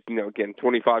because, again,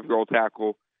 25-year-old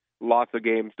tackle, lots of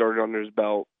games started under his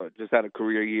belt, just had a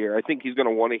career year. I think he's going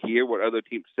to want to hear what other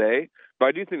teams say, but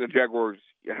I do think the Jaguars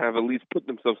have at least put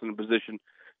themselves in a position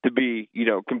to be,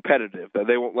 competitive, that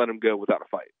they won't let him go without a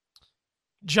fight.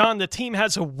 John, the team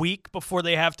has a week before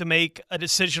they have to make a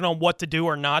decision on what to do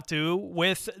or not do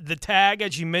with the tag,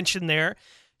 as you mentioned there.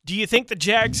 Do you think the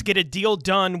Jags get a deal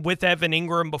done with Evan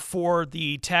Ingram before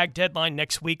the tag deadline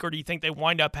next week, or do you think they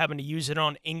wind up having to use it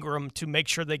on Ingram to make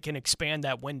sure they can expand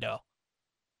that window?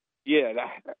 Yeah,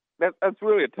 that's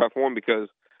really a tough one because,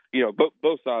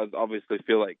 both sides obviously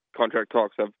feel like contract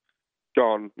talks have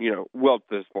gone, well to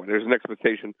this point. There's an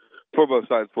expectation for both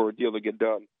sides for a deal to get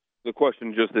done. The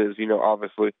question just is,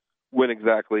 obviously, when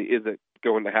exactly is it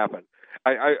going to happen?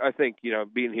 I think,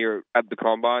 being here at the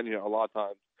Combine, a lot of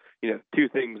times, two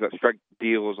things that strike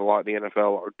deals a lot in the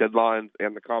NFL are deadlines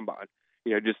and the Combine.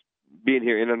 Just being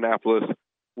here in Indianapolis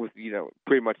with,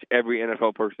 pretty much every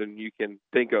NFL person you can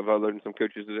think of other than some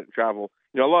coaches that didn't travel.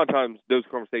 A lot of times those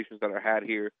conversations that are had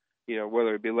here,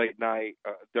 whether it be late night,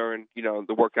 during,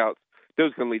 the workouts,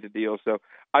 those can lead to deals. So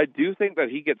I do think that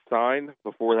he gets signed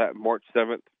before that March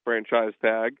 7th franchise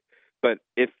tag. But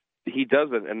if he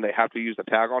doesn't and they have to use a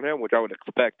tag on him, which I would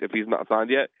expect if he's not signed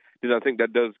yet, then I think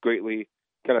that does greatly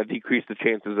kind of decrease the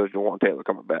chances of Jawaan Taylor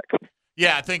coming back.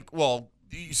 Yeah, I think,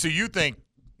 so you think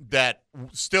that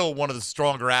still one of the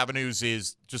stronger avenues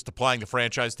is just applying the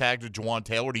franchise tag to Jawaan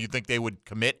Taylor? Do you think they would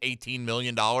commit $18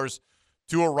 million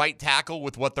to a right tackle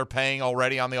with what they're paying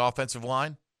already on the offensive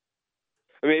line?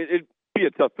 I mean, it'd be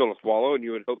a tough pill to swallow, and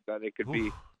you would hope that it could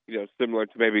be, similar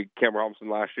to maybe Cam Robinson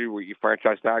last year where you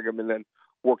franchise tag him and then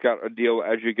work out a deal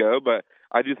as you go. But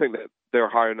I do think that they're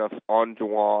high enough on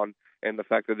Jawaan and the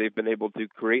fact that they've been able to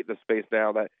create the space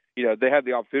now that, they had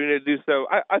the opportunity to do so.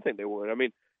 I think they would. I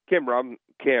mean, Cam,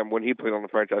 when he played on the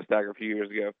franchise tag a few years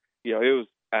ago, it was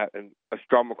at an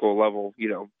astronomical level,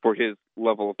 for his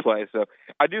level of play. So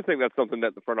I do think that's something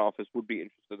that the front office would be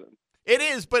interested in. It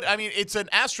is, but I mean, it's an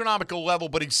astronomical level,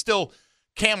 but he's still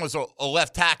Cam was a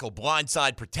left tackle,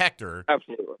 blindside protector.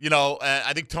 Absolutely. You know,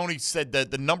 I think Tony said that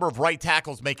the number of right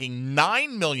tackles making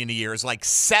 $9 million a year is like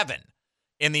 7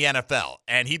 in the NFL,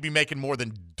 and he'd be making more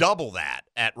than double that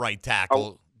at right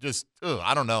tackle.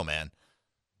 I don't know, man.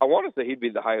 I want to say he'd be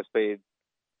the highest paid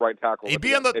right tackle. He'd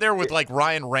be there with like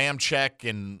Ryan Ramczyk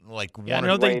and like Yeah, I one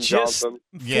know of they Wayne just Johnson.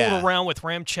 fooled around with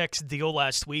Ramczyk's deal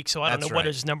last week, so I don't That's know what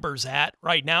right. his number's at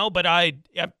right now, but I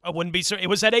wouldn't be it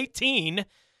was at 18.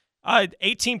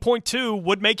 18.2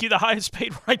 would make you the highest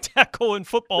paid right tackle in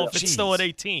football if it's still at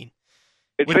 18.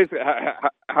 It's basically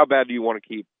how bad do you want to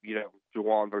keep,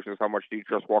 Juwan versus how much do you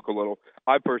trust Walker Little?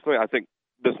 I think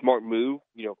the smart move,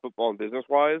 football and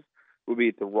business-wise, would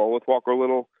be to roll with Walker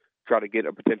Little, try to get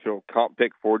a potential comp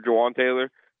pick for Juwan Taylor.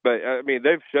 But, I mean,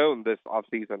 they've shown this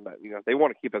offseason that, they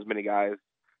want to keep as many guys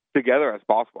together as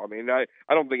possible. I mean, I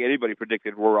don't think anybody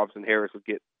predicted Roy Robinson Harris would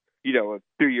get, a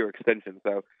 2-year extension.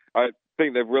 So I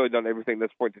think they've really done everything at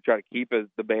this point to try to keep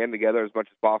the band together as much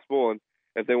as possible. And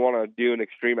if they want to do an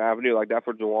extreme avenue like that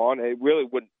for Juwan, it really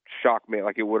wouldn't shock me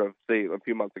like it would have, say, a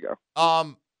few months ago.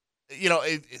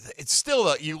 It's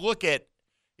still you look at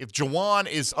if Juwan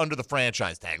is under the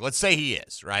franchise tag. Let's say he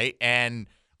is, right? And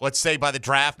let's say by the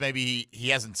draft maybe he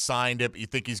hasn't signed it, but you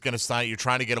think he's going to sign it. You're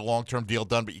trying to get a long-term deal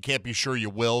done, but you can't be sure you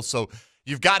will. So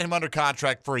you've got him under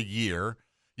contract for a year.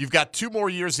 You've got 2 more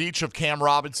years each of Cam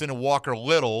Robinson and Walker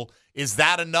Little. Is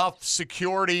that enough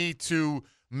security to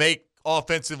make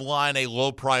offensive line a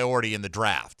low priority in the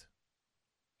draft?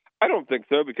 I don't think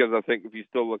so, because I think if you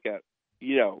still look at,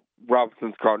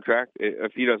 Robinson's contract,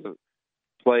 if he doesn't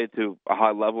play to a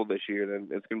high level this year, then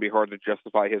it's going to be hard to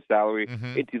justify his salary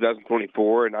in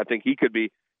 2024. And I think he could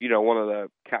be, one of the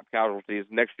cap casualties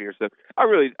next year. So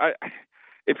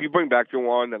if you bring back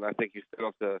Juwan, then I think you still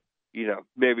have to,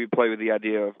 maybe play with the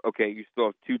idea of, okay, you still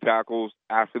have 2 tackles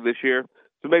after this year.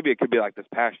 So maybe it could be like this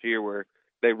past year where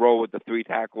they roll with the 3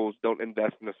 tackles, don't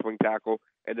invest in a swing tackle,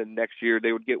 and then next year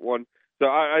they would get one. So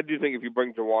I do think if you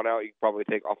bring Juwan out, you can probably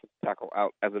take offensive tackle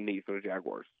out as a need for the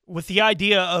Jaguars. With the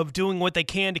idea of doing what they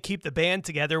can to keep the band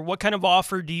together, what kind of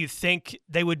offer do you think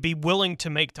they would be willing to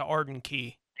make to Arden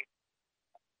Key?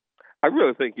 I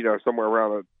really think, somewhere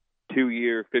around a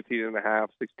 2-year, $15.5,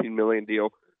 $16 million deal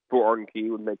for Arden Key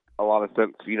would make a lot of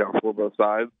sense, for both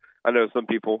sides. I know some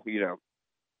people, $8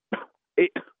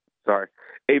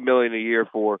 million a year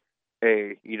for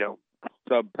a,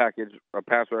 sub package, a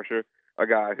pass rusher, a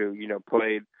guy who,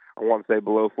 played, I want to say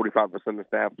below 45% of the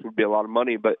snaps would be a lot of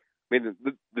money. But I mean,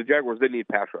 the Jaguars, they need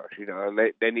pass rush, and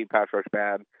they need pass rush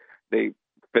bad. They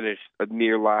finished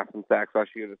near last in sacks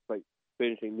last year. It's like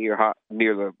finishing near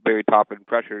the very top in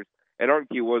pressures. And Arden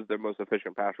Key was their most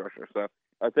efficient pass rusher. So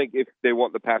I think if they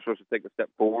want the pass rush to take a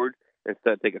step forward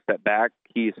instead of take a step back,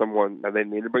 he is someone that they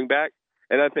need to bring back.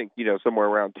 And I think, somewhere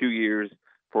around 2 years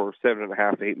for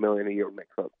 $7.5 to $8 million a year would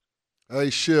make sense. Hey,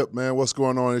 Ship, man, what's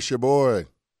going on? It's your boy.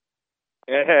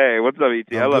 Hey, what's up,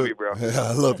 E.T.? I love you, bro.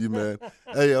 I love you, man.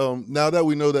 Hey, now that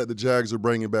we know that the Jags are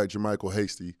bringing back JaMycal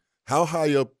Hasty, how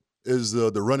high up is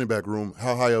the running back room?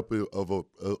 How high up of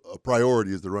a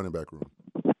priority is the running back room?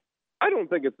 I don't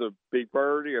think it's a big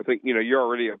priority. I think, you're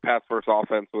already a pass-first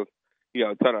offense with,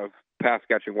 a ton of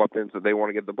pass-catching weapons that they want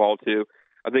to get the ball to.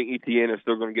 I think Etienne is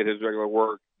still going to get his regular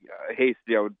work.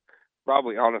 Hasty, I would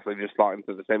probably honestly just slot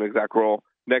into the same exact role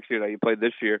next year that he played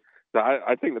this year. So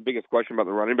I think the biggest question about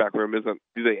the running back room isn't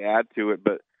do they add to it,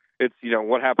 but it's,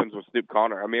 what happens with Snoop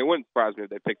Connor. I mean, it wouldn't surprise me if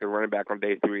they picked a running back on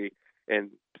day 3 and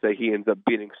say he ends up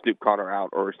beating Snoop Connor out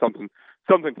or something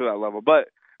to that level. But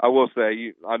I will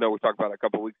say, I know we talked about it a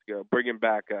couple of weeks ago, bringing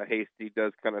back Hasty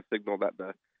does kind of signal that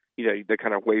they're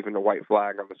kind of waving the white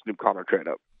flag on the Snoop Connor trade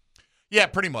up. Yeah,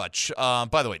 pretty much.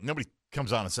 By the way, nobody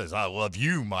comes on and says, "I love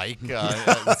you, Mike."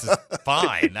 This is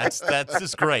fine. That's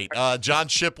just great. John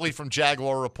Shipley from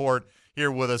Jaguar Report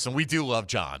here with us, and we do love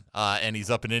John. And he's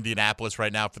up in Indianapolis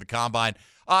right now for the Combine.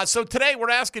 So today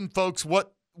we're asking folks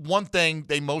what one thing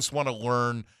they most want to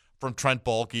learn from Trent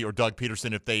Baalke or Doug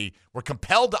Peterson if they were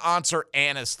compelled to answer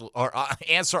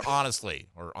honestly,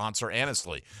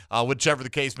 whichever the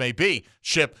case may be.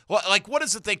 Ship, what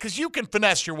is the thing? Because you can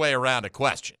finesse your way around a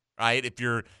question, right? If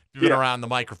you've been around the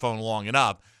microphone long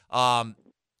enough.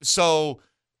 So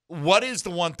what is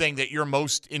the one thing that you're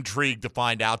most intrigued to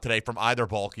find out today from either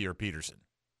Baalke or Peterson?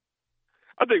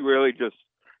 I think really just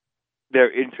their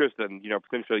interest in,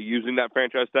 potentially using that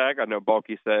franchise tag. I know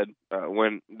Baalke said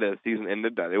when the season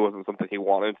ended that it wasn't something he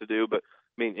wanted to do, but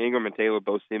I mean, Ingram and Taylor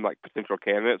both seem like potential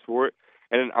candidates for it.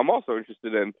 And I'm also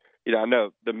interested in, I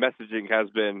know the messaging has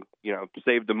been,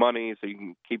 save the money so you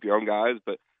can keep your own guys,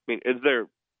 but I mean, is there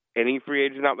any free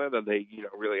agent out there that they,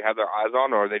 really have their eyes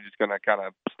on, or are they just going to kind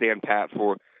of stand pat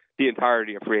for the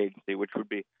entirety of free agency, which would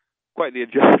be quite the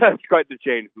adjustment, quite the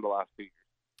change from the last few years.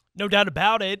 No doubt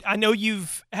about it. I know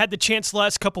you've had the chance the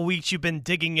last couple of weeks. You've been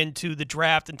digging into the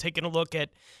draft and taking a look at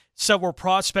several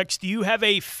prospects. Do you have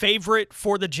a favorite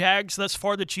for the Jags thus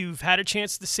far that you've had a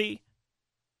chance to see?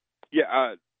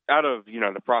 Yeah, out of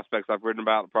the prospects I've written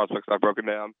about, the prospects I've broken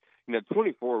down,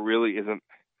 24 really isn't,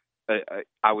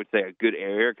 I would say, a good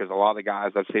area because a lot of the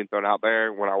guys I've seen thrown out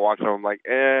there, when I watch them, I'm like,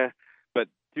 But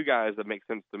two guys that make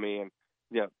sense to me, and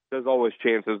there's always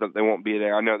chances that they won't be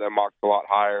there. I know they're mocked a lot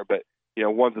higher, but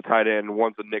one's a tight end,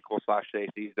 one's a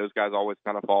nickel/safety. Those guys always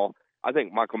kind of fall. I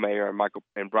think Michael Mayer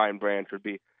and Brian Branch would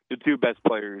be the two best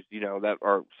players, that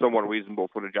are somewhat reasonable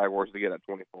for the Jaguars to get at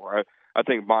 24. I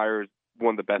think Meyer's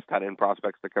one of the best tight end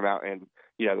prospects to come out in,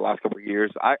 the last couple of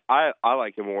years. I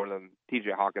like him more than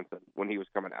T.J. Hawkinson when he was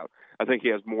coming out. I think he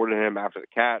has more than him after the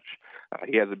catch.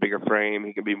 He has a bigger frame.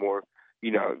 He can be more,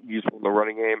 useful in the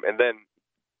running game. And then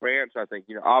Branch, I think,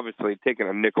 obviously taking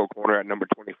a nickel corner at number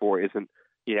 24 isn't,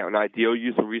 an ideal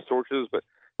use of resources, but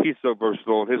he's so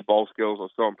versatile and his ball skills are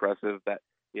so impressive that,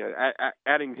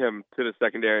 adding him to the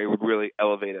secondary would really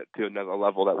elevate it to another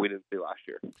level that we didn't see last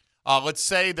year. Let's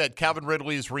say that Calvin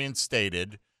Ridley is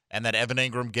reinstated and that Evan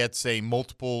Ingram gets a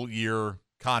multiple-year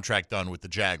contract done with the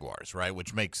Jaguars, right,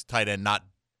 which makes tight end not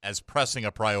as pressing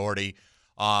a priority.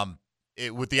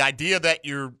 With the idea that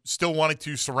you're still wanting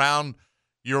to surround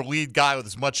your lead guy with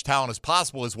as much talent as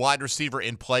possible, is wide receiver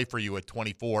in play for you at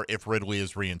 24 if Ridley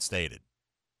is reinstated?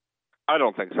 I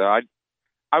don't think so.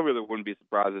 I really wouldn't be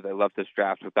surprised if they left this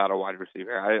draft without a wide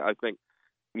receiver. I think,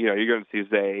 you're going to see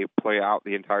Zay play out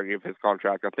the entirety of his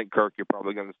contract. I think Kirk you're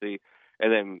probably going to see.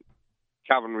 And then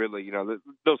Calvin Ridley,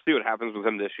 they'll see what happens with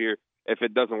him this year. If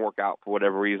it doesn't work out for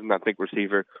whatever reason, I think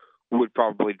receiver would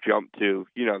probably jump to,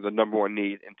 the number one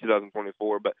need in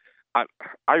 2024. But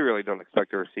I really don't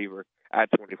expect a receiver at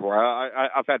 24.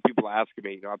 I've had people asking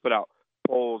me, I put out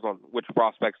polls on which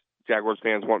prospects Jaguars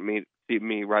fans want me to see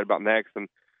me write about next. And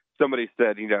somebody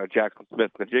said, Jackson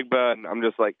Smith and Jigba. And I'm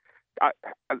just like, I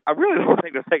really don't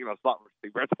think they're taking a slot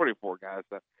receiver at 24, guys.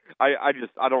 So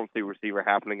I don't see receiver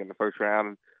happening in the first round.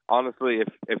 And honestly,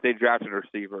 if they drafted a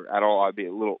receiver at all, I'd be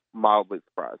a little mildly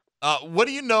surprised. What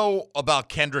do you know about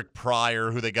Kendrick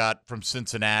Pryor, who they got from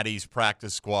Cincinnati's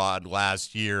practice squad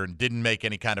last year and didn't make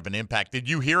any kind of an impact? Did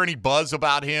you hear any buzz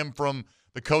about him from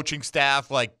the coaching staff,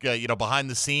 like, behind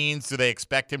the scenes? Do they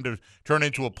expect him to turn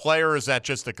into a player, or is that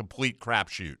just a complete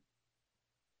crapshoot?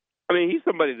 I mean, he's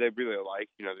somebody they really like.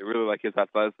 They really like his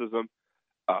athleticism.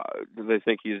 They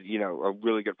think he's, a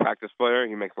really good practice player.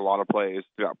 He makes a lot of plays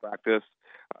throughout practice.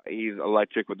 He's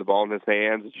electric with the ball in his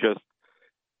hands. It's just,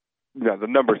 the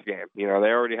numbers game. They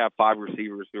already have 5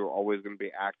 receivers who are always going to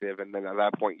be active, and then at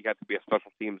that point, you have to be a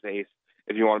special teams ace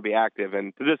if you want to be active.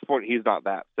 And to this point, he's not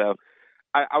that. So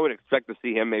I would expect to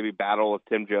see him maybe battle with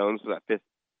Tim Jones for that 5th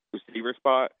receiver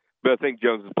spot. But I think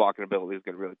Jones' blocking ability is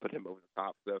going to really put him over the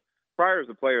top. So Pryor's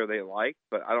a player they like,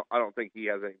 but I don't think he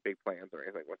has any big plans or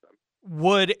anything with them.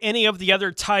 Would any of the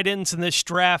other tight ends in this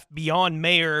draft beyond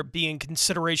Mayer be in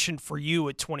consideration for you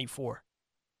at 24?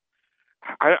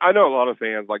 I know a lot of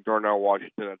fans like Darnell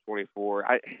Washington at 24.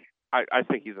 I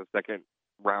think he's a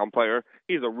second-round player.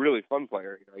 He's a really fun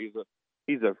player.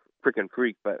 He's a freaking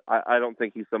freak, but I don't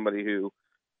think he's somebody who,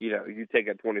 you take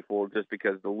at 24 just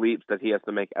because the leaps that he has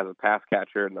to make as a pass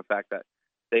catcher and the fact that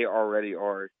they already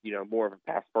are, more of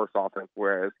a pass-first offense,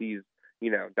 whereas he's,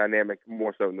 dynamic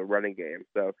more so in the running game.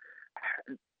 So,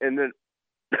 and then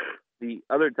the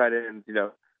other tight ends,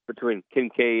 between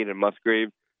Kincaid and Musgrave,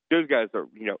 those guys are,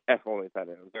 F-only tight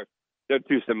ends. They're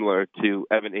too similar to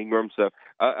Evan Ingram. So,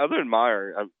 other than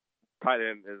Meyer, tight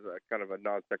end is kind of a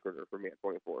non-sequitur for me at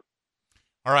 24.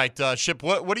 All right, Ship,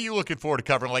 what are you looking forward to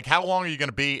covering? Like, how long are you going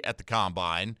to be at the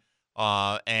Combine?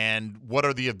 And what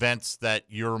are the events that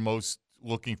you're most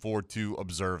looking forward to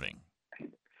observing?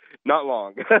 Not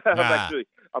long.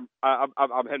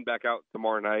 I'm heading back out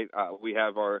tomorrow night. We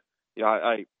have our,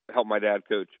 I help my dad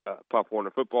coach Pop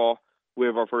Warner football. We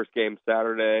have our first game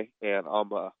Saturday, and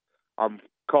I'm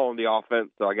calling the offense,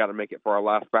 so I got to make it for our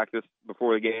last practice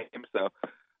before the game. So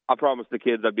I promised the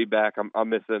kids I'd be back. I'm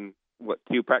missing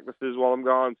 2 practices while I'm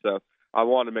gone, so I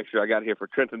wanted to make sure I got here for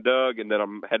Trent and Doug, and then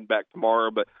I'm heading back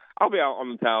tomorrow. But I'll be out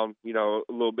on the town,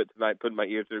 a little bit tonight, putting my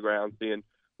ear to the ground, seeing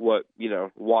what,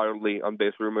 wildly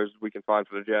unbased rumors we can find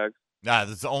for the Jags. Nah,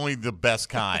 that's only the best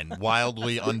kind,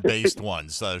 wildly unbased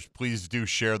ones. Please do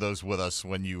share those with us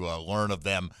when you learn of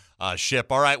them,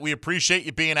 Ship. All right, we appreciate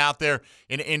you being out there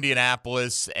in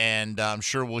Indianapolis, and I'm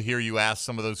sure we'll hear you ask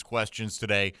some of those questions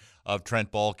today of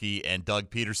Trent Baalke and Doug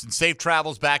Peterson. Safe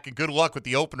travels back, and good luck with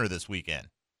the opener this weekend.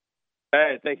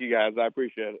 Hey, thank you guys. I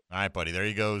appreciate it. All right, buddy. There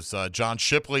he goes. John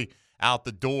Shipley out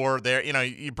the door there. You know,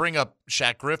 you bring up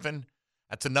Shaq Griffin.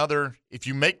 That's another. If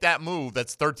you make that move,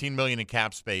 that's $13 million in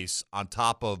cap space on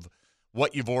top of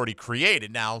what you've already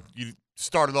created. Now, you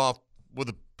started off with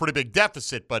a pretty big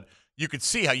deficit, but you could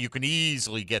see how you can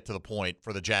easily get to the point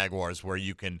for the Jaguars where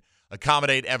you can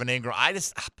accommodate Evan Ingram.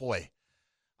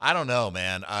 I don't know,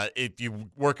 man. If you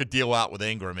work a deal out with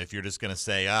Ingram, if you're just going to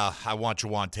say, I want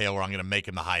Jawan Taylor, I'm going to make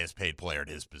him the highest paid player at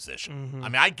his position. Mm-hmm. I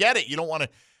mean, I get it. You don't want to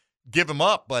give him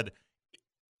up, but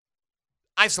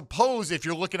I suppose if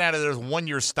you're looking at it as a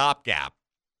 1-year stopgap,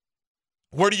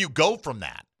 where do you go from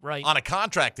that? Right. On a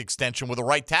contract extension with a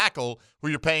right tackle who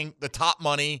you're paying the top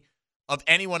money of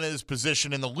anyone in his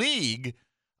position in the league.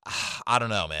 I don't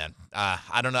know, man.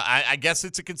 I don't know. I guess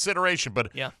it's a consideration,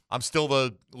 but yeah. I'm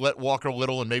still let Walker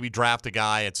Little and maybe draft a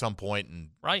guy at some point and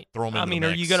throw him in the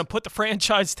mix. Are you going to put the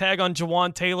franchise tag on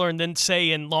Jawan Taylor and then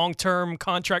say in long-term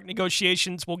contract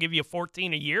negotiations we'll give you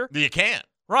 $14 a year? You can't.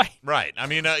 Right. Right. I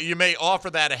mean, you may offer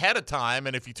that ahead of time,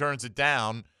 and if he turns it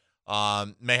down,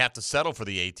 may have to settle for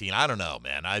the 18. I don't know,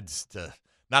 man. I just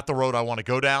not the road I want to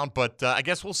go down, but I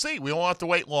guess we'll see. We won't have to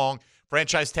wait long.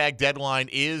 Franchise tag deadline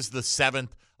is the 7th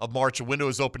of March. A window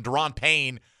is open. Daron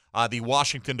Payne, the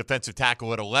Washington defensive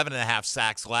tackle, had 11.5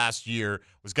 sacks last year,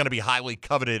 was going to be highly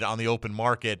coveted on the open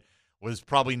market, was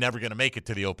probably never going to make it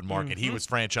to the open market. Mm-hmm. He was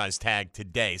franchise tagged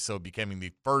today, so becoming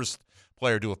the first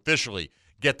player to officially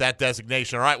get that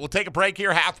designation. All right, we'll take a break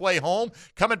here halfway home.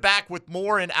 Coming back with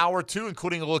more in hour 2,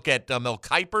 including a look at Mel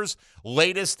Kiper's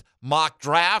latest mock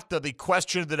draft. The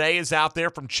question of the day is out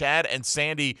there from Chad and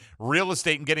Sandy Real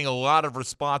Estate and getting a lot of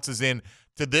responses in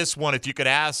to this one. If you could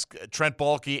ask Trent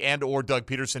Baalke and or Doug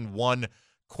Peterson one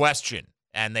question,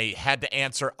 and they had to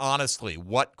answer honestly,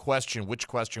 which question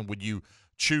would you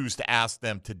choose to ask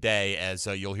them today, as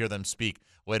you'll hear them speak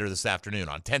later this afternoon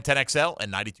on 1010XL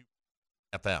and 92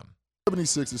 FM.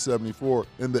 76-74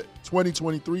 in the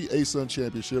 2023 ASUN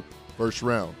Championship first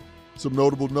round. Some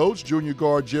notable notes: junior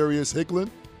guard Jarius Hicklin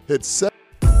hit 7.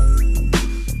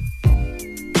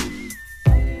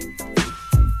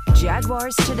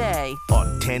 Jaguars today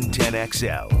on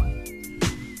 1010XL.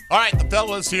 All right, the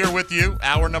fellas here with you.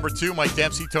 Hour number 2, Mike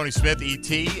Dempsey, Tony Smith,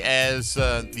 ET, as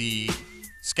the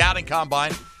scouting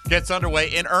combine gets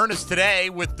underway in earnest today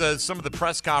with some of the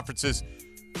press conferences.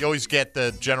 You always get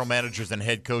the general managers and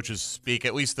head coaches speak,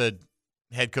 at least the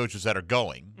head coaches that are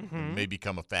going. Mm-hmm. It may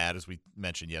become a fad, as we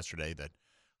mentioned yesterday, that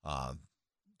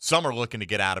some are looking to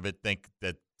get out of it, think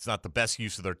that it's not the best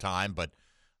use of their time, but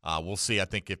we'll see. I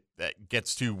think if that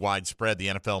gets too widespread, the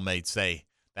NFL may say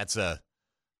that's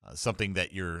something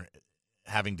that you're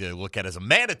having to look at as a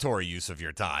mandatory use of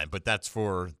your time, but that's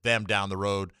for them down the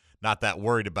road. Not that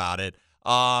worried about it.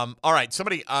 All right,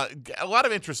 a lot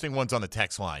of interesting ones on the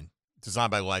text line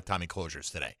designed by Lifetime Enclosures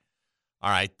today.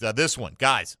 All right, this one.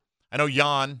 Guys, I know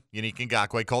Yannick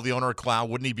Ngakoue called the owner a clown.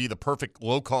 Wouldn't he be the perfect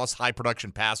low-cost,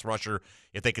 high-production pass rusher?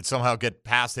 If they could somehow get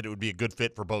past it, it would be a good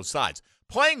fit for both sides.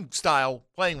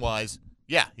 Playing-wise,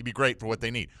 yeah, he'd be great for what they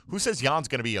need. Who says Jan's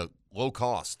going to be a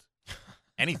low-cost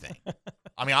anything?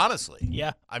 I mean, honestly.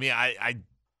 Yeah. I mean, I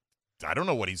don't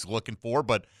know what he's looking for,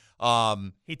 but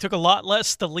he took a lot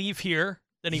less to leave here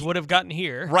than he would have gotten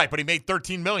here. Right, but he made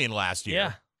 $13 million last year.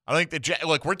 Yeah. I think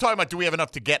look, we're talking about, do we have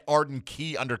enough to get Arden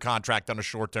Key under contract on a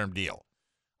short-term deal?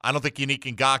 I don't think Yannick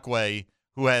Ngakoue,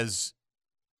 who has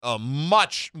a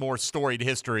much more storied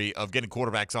history of getting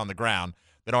quarterbacks on the ground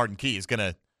than Arden Key, is going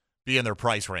to be in their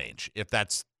price range, if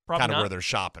that's kind of where they're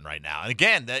shopping right now. And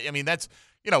again, that's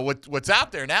what's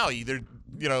out there now. Either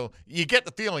you get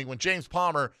the feeling when James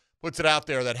Palmer puts it out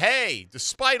there that, hey,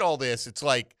 despite all this, it's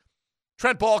like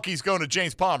Trent Baalke's going to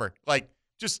James Palmer. Like,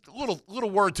 just a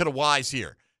little word to the wise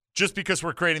here. Just because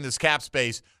we're creating this cap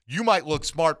space, you might look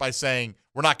smart by saying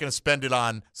we're not going to spend it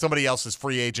on somebody else's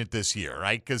free agent this year,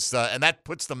 right? Because and that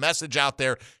puts the message out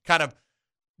there, kind of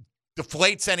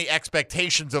deflates any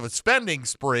expectations of a spending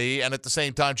spree, and at the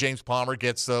same time, James Palmer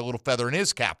gets a little feather in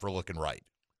his cap for looking right.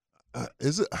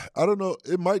 Is it? I don't know.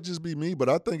 It might just be me, but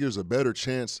I think there's a better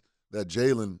chance that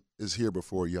Jalen is here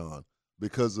before Jan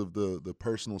because of the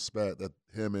personal spat that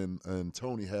him and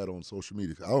Tony had on social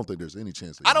media. I don't think there's any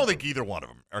chance. I don't think either one of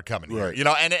them are coming here. And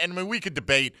I mean, we could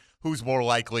debate who's more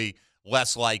likely,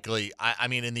 less likely. I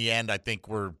mean, in the end, I think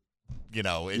we're,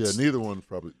 it's neither one's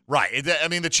probably right. I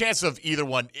mean, the chance of either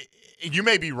one, you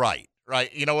may be right.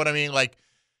 You know what I mean? Like,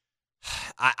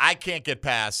 I can't get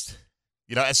past.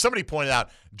 As somebody pointed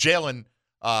out, Jalen,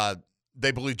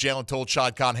 they believe Jalen told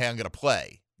Shad Khan, hey, I'm going to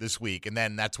play this week, and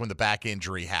then that's when the back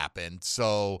injury happened.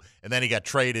 So, and then he got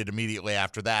traded immediately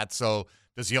after that. So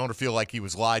does the owner feel like he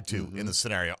was lied to in the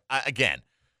scenario? Again,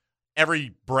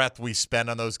 every breath we spend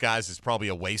on those guys is probably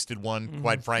a wasted one,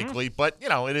 quite frankly. But,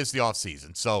 it is the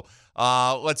offseason. So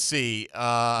let's see.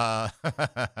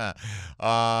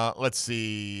 Let's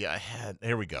see.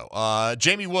 Here we go.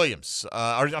 Jamie Williams.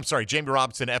 Jamie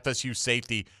Robinson, FSU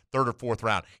safety, 3rd or 4th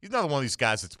round. He's another one of these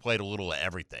guys that's played a little of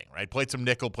everything, right? Played some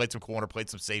nickel, played some corner, played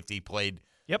some safety, played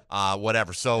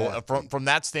whatever. So from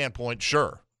that standpoint,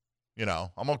 sure.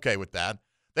 I'm okay with that.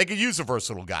 They could use a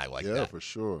versatile guy like that. Yeah, for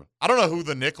sure. I don't know who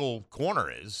the nickel corner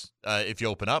is if you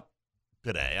open up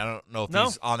today. I don't know if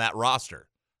he's on that roster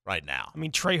right now. I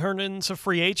mean, Trey Herndon's a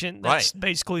free agent. That's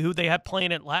basically who they had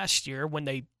playing it last year when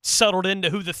they settled into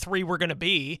who the 3 were going to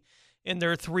be in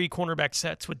their 3 cornerback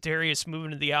sets with Darius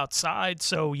moving to the outside.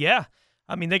 So, yeah.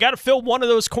 I mean, they got to fill one of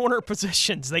those corner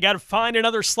positions. They got to find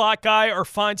another slot guy or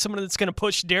find someone that's going to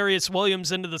push Darius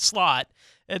Williams into the slot.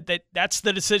 That's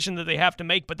the decision that they have to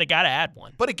make, but they got to add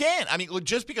one. But again, I mean,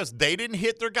 just because they didn't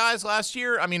hit their guys last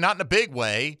year, I mean, not in a big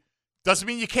way, doesn't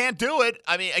mean you can't do it.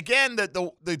 I mean, again,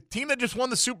 the team that just won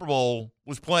the Super Bowl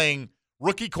was playing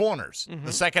rookie corners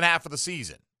the second half of the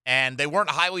season, and they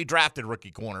weren't highly drafted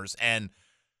rookie corners. And,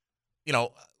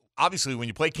 obviously when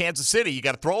you play Kansas City, you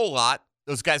got to throw a lot.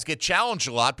 Those guys get challenged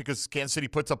a lot because Kansas City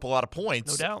puts up a lot of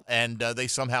points. No doubt. And they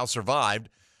somehow survived.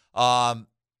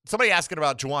 Somebody asking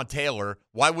about Jawaan Taylor,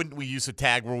 why wouldn't we use a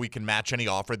tag where we can match any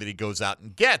offer that he goes out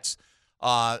and gets?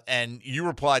 And you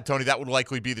replied, Tony, that would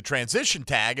likely be the transition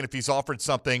tag. And if he's offered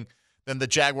something, then the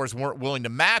Jaguars weren't willing to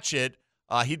match it.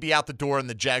 He'd be out the door and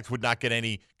the Jags would not get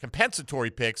any compensatory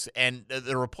picks. And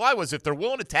the reply was, if they're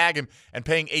willing to tag him and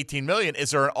paying $18 million, is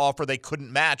there an offer they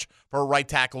couldn't match for a right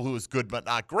tackle who is good but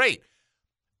not great?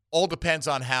 All depends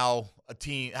on how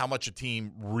much a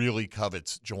team really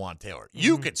covets Jawaan Taylor.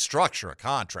 You could structure a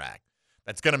contract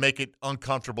that's going to make it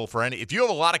uncomfortable for any. If you have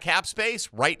a lot of cap space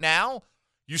right now,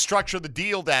 you structure the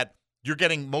deal that you're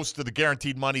getting most of the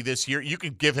guaranteed money this year. You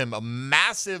can give him a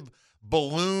massive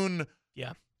balloon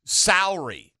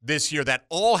salary this year that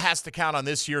all has to count on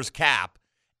this year's cap,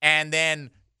 and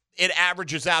then it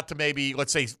averages out to maybe,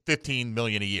 let's say, $15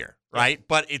 million a year, right?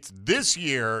 But it's this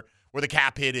year where the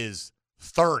cap hit is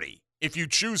 30. If you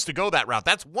choose to go that route,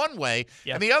 that's one way.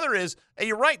 Yep. And the other is, and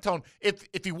you're right, Tone, if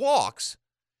he walks,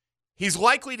 he's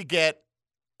likely to get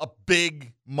a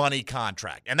big money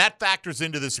contract. And that factors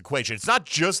into this equation. It's not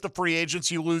just the free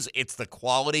agents you lose, it's the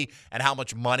quality and how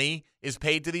much money is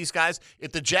paid to these guys.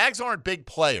 If the Jags aren't big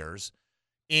players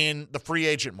in the free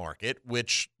agent market,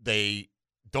 which they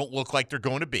don't look like they're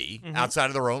going to be outside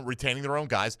of their own, retaining their own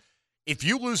guys, if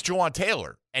you lose Jawaan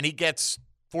Taylor and he gets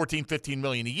 $14, $15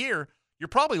 million a year, you're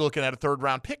probably looking at a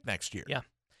 3rd-round pick next year. Yeah.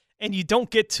 And you don't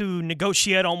get to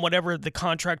negotiate on whatever the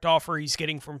contract offer he's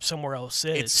getting from somewhere else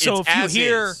is. So if you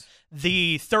hear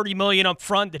the $30 million up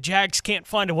front, the Jags can't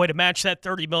find a way to match that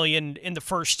 $30 million in the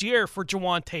first year for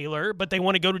Jawaan Taylor, but they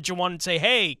want to go to Jawaan and say,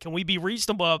 hey, can we be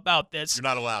reasonable about this? You're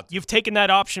not allowed to. You've taken that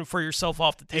option for yourself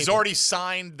off the table. He's already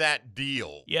signed that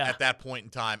deal at that point in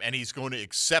time, and he's going to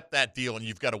accept that deal, and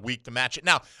you've got a week to match it.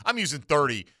 Now, I'm using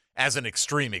 30 as an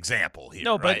extreme example here.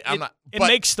 No, but right? it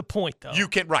makes the point, though.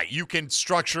 You can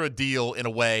structure a deal in a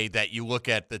way that you look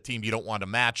at the team you don't want to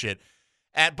match it.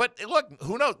 But look,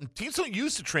 who knows? Teams don't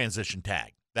use the transition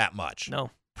tag that much.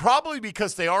 No. Probably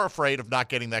because they are afraid of not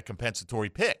getting that compensatory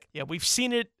pick. Yeah, we've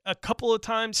seen it a couple of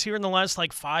times here in the last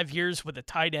 5 years with a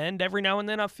tight end every now and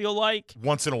then, I feel like.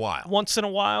 Once in a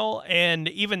while. And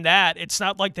even that, it's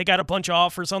not like they got a bunch of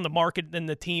offers on the market and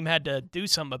the team had to do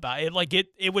something about it.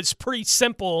 It was pretty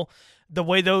simple the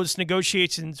way those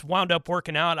negotiations wound up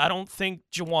working out. I don't think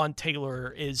Jawaan Taylor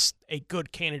is a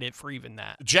good candidate for even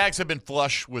that. The Jags have been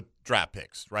flush with draft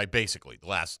picks, right? Basically, the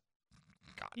last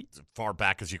as far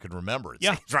back as you can remember. It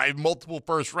seems, right? Multiple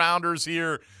first-rounders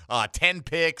here, 10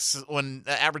 picks when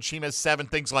the average team has 7,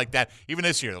 things like that. Even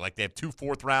this year, they have 2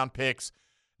 fourth-round picks.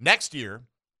 Next year,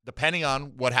 depending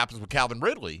on what happens with Calvin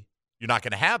Ridley, you're not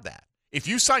going to have that. If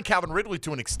you sign Calvin Ridley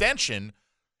to an extension,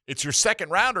 it's your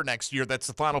 2nd-rounder next year. That's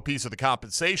the final piece of the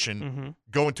compensation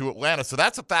going to Atlanta. So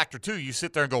that's a factor, too. You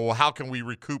sit there and go, well, how can we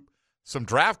recoup some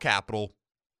draft capital?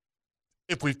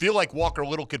 If we feel like Walker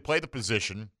Little could play the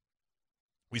position,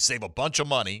 we save a bunch of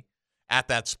money at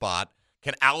that spot,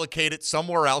 can allocate it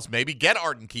somewhere else, maybe get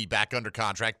Arden Key back under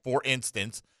contract, for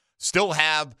instance, still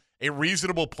have a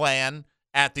reasonable plan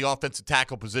at the offensive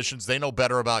tackle positions. They know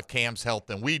better about Cam's health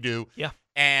than we do. Yeah.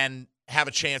 And have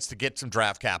a chance to get some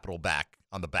draft capital back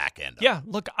on the back end. Yeah,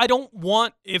 look, I don't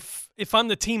want, if I'm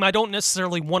the team, I don't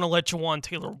necessarily want to let Jawaan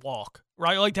Taylor walk,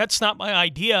 right? That's not my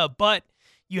idea, but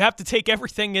you have to take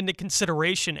everything into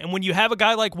consideration. And when you have a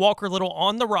guy like Walker Little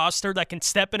on the roster that can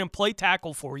step in and play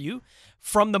tackle for you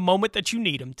from the moment that you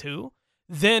need him to,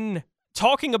 then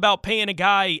talking about paying a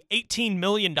guy $18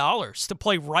 million to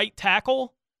play right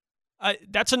tackle,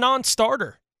 that's a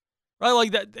non-starter, right?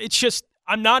 Like that. It's just,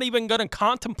 I'm not even going to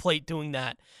contemplate doing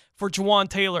that for Jawaan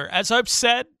Taylor. As I've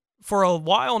said for a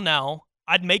while now,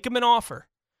 I'd make him an offer.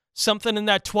 Something in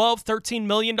that $12, $13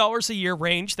 million a year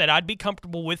range that I'd be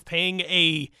comfortable with paying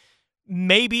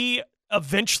maybe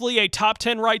eventually a top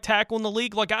 10 right tackle in the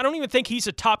league. Like, I don't even think he's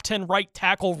a top 10 right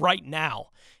tackle right now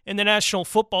in the National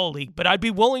Football League, but I'd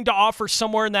be willing to offer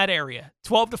somewhere in that area,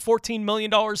 $12 to $14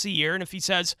 million a year. And if he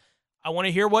says, I want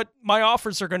to hear what my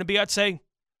offers are going to be, I'd say,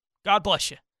 God bless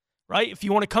you, right? If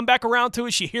you want to come back around to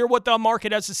us, you hear what the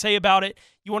market has to say about it,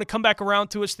 you want to come back around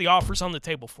to us, the offer's on the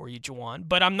table for you, Jawaan.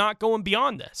 But I'm not going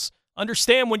beyond this.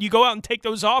 Understand, when you go out and take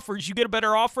those offers, you get a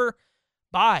better offer,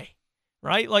 bye.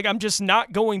 Right? Like, I'm just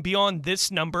not going beyond this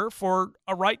number for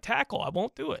a right tackle. I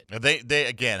won't do it. They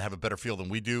again, have a better feel than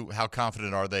we do. How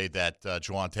confident are they that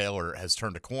Jawaan Taylor has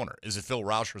turned a corner? Is it Phil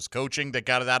Rauscher's coaching that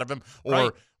got it out of him?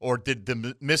 Or did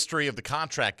the mystery of the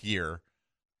contract year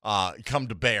come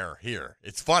to bear here?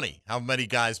 It's funny how many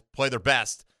guys play their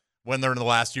best when they're in the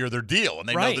last year of their deal, and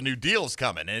they know the new deal is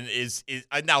coming. And is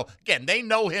now, again, they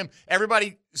know him.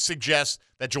 Everybody suggests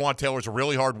that Jawaan Taylor's a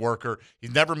really hard worker.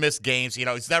 He's never missed games. You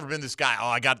know, he's never been this guy,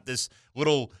 I got this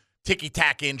little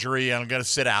ticky-tack injury and I'm going to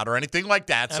sit out or anything like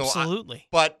that. Absolutely.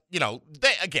 But, you know,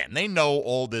 they know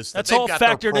all this. That's all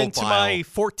factored into my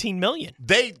 $14 million.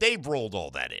 They've rolled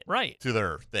all that in to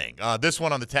their thing. This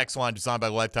one on the text line, designed by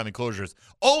Lifetime Enclosures.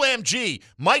 OMG,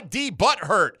 Mike D.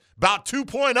 butthurt about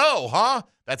 2.0, huh?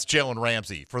 That's Jalen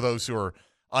Ramsey, for those who are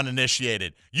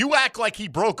uninitiated. You act like he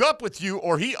broke up with you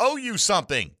or he owe you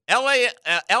something.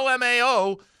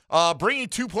 LMAO, bringing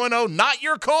 2.0, not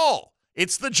your call.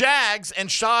 It's the Jags,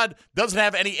 and Shad doesn't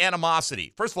have any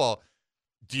animosity. First of all,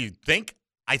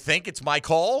 I think it's my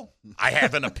call? I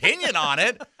have an opinion on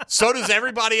it. So does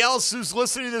everybody else who's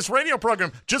listening to this radio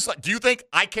program. Just like, do you think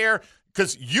I care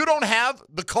because you don't have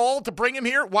the call to bring him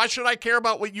here? Why should I care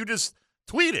about what you just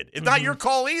tweeted? It's not your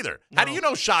call either. No. How do you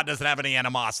know Shad doesn't have any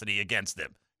animosity against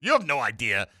him? You have no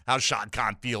idea how Shad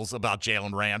Khan feels about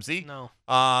Jalen Ramsey. No.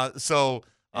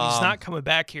 And he's not coming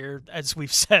back here, as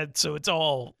we've said, so it's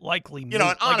all likely moot. You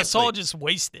know, and honestly, it's all just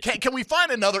wasted. Can we find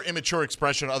another immature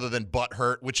expression other than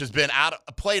butthurt, which has been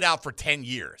played out for 10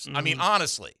 years? I mean,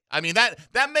 honestly. I mean,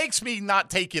 that makes me not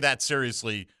take you that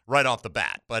seriously right off the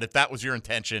bat. But if that was your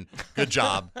intention, good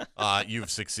job. You've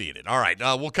succeeded. All right,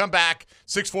 we'll come back,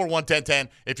 641-1010,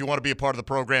 if you want to be a part of the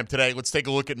program today. Let's take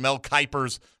a look at Mel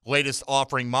Kiper's latest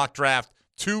offering, Mock Draft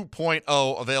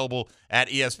 2.0, available at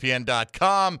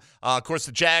ESPN.com. Of course,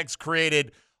 the Jags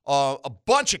created a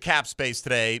bunch of cap space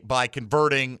today by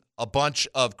converting a bunch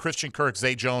of Christian Kirk,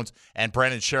 Zay Jones, and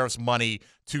Brandon Sheriff's money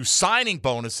to signing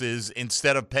bonuses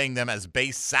instead of paying them as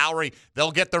base salary.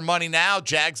 They'll get their money now.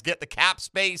 Jags get the cap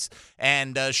space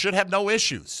and should have no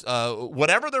issues.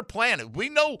 Whatever their plan is, we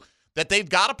know that they've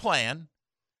got a plan.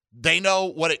 They know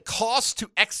what it costs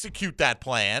to execute that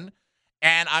plan.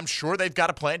 And I'm sure they've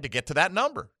got a plan to get to that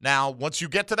number. Now, once you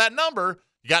get to that number,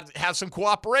 you got to have some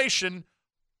cooperation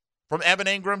from Evan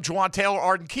Ingram, Jawaan Taylor,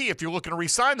 Arden Key if you're looking to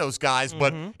re-sign those guys.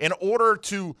 But in order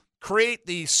to create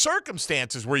the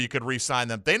circumstances where you could re-sign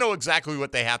them, they know exactly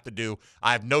what they have to do.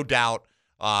 I have no doubt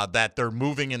that they're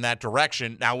moving in that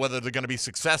direction. Now, whether they're going to be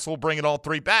successful bringing all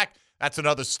three back, that's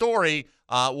another story.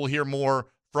 We'll hear more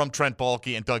from Trent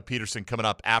Baalke and Doug Peterson coming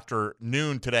up after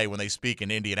noon today when they speak in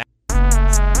Indianapolis.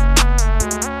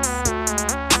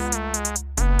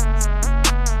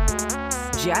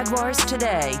 Jaguars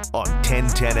today on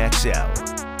 1010XL.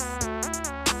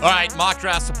 All right, mock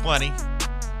drafts aplenty.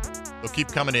 They'll keep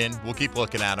coming in. We'll keep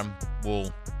looking at them.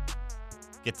 We'll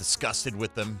get disgusted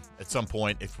with them at some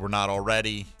point if we're not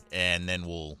already, and then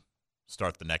we'll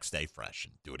start the next day fresh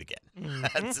and do it again.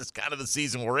 That's just kind of the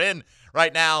season we're in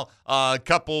right now. A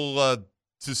couple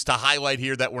just to highlight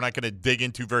here that we're not going to dig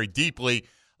into very deeply.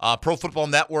 Pro Football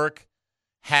Network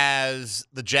has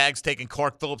the Jags taking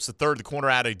Clark Phillips III, the corner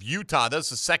out of Utah. This is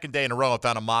the second day in a row I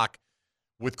found a mock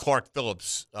with Clark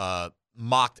Phillips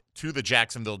mocked to the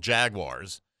Jacksonville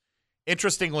Jaguars.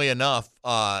 Interestingly enough,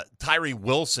 Tyree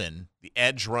Wilson, the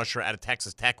edge rusher out of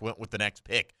Texas Tech, went with the next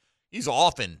pick. He's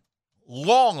often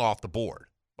long off the board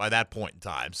by that point in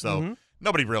time, so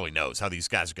nobody really knows how these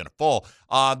guys are going to fall.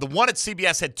 The one at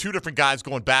CBS had two different guys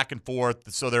going back and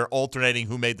forth, so they're alternating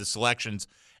who made the selections,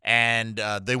 and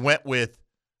they went with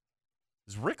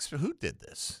Rick. Who did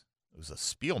this? It was a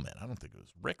Spielman. I don't think it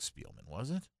was Rick Spielman,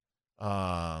 was it?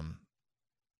 No,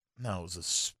 it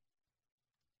was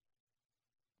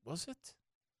was it?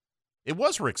 It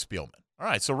was Rick Spielman. All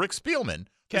right, so Rick Spielman,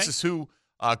 this is who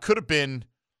could have been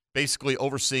basically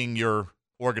overseeing your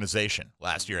organization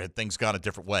last year had things gone a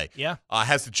different way. Yeah.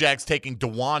 Has the Jags taking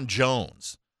DeJuan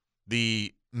Jones,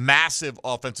 the massive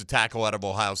offensive tackle out of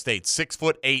Ohio State.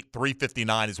 6'8",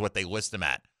 359 is what they list him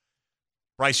at.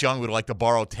 Bryce Young would like to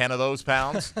borrow 10 of those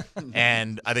pounds,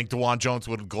 and I think DeJuan Jones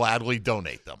would gladly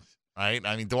donate them, right?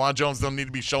 I mean, DeJuan Jones doesn't need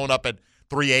to be showing up at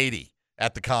 380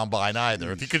 at the combine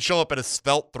either. If he could show up at a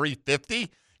svelte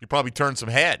 350, you'd probably turn some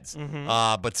heads.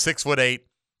 But 6'8",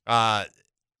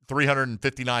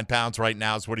 359 pounds right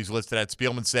now is what he's listed at.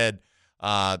 Spielman said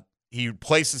he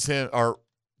places him or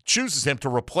chooses him to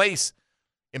replace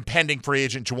impending free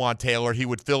agent Jawaan Taylor. He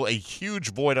would fill a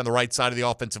huge void on the right side of the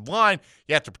offensive line.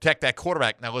 You have to protect that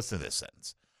quarterback. Now listen to this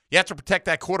sentence. You have to protect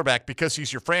that quarterback because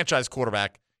he's your franchise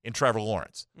quarterback in Trevor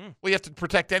Lawrence. Well, you have to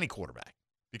protect any quarterback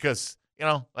because,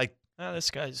 like,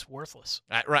 this guy's worthless.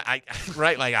 Right.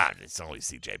 It's only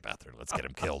C.J. Beathard. Let's get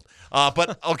him killed.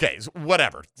 But, okay,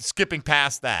 whatever. Skipping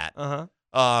past that.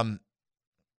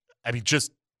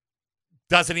 Just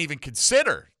doesn't even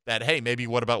consider that, hey, maybe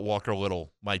what about Walker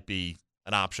Little might be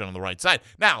an option on the right side.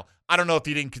 Now, I don't know if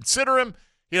he didn't consider him.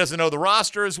 He doesn't know the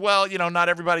roster as well. Not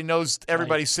everybody knows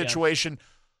everybody's situation.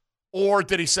 Yeah. Or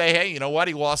did he say, hey, you know what?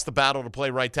 He lost the battle to play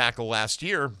right tackle last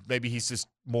year. Maybe he's just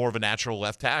more of a natural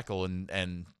left tackle,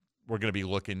 and we're going to be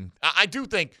looking. I do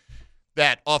think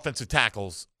that offensive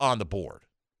tackle's on the board,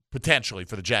 potentially,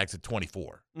 for the Jags at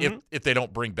 24, if they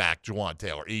don't bring back Jawaan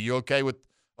Taylor. Are you okay with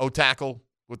O-tackle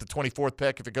with the 24th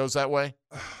pick if it goes that way?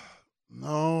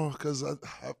 No, because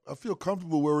I feel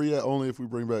comfortable where we're at only if we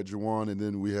bring back Jawaan and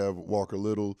then we have Walker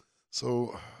Little.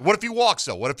 So what if he walks,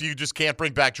 though? What if you just can't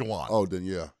bring back Jawaan? Oh, then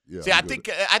yeah. See, I think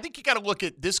you got to look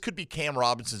at this. Could be Cam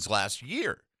Robinson's last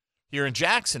year here in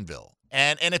Jacksonville,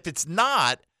 and if it's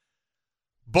not,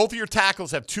 both of your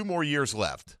tackles have 2 more years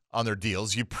left on their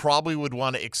deals. You probably would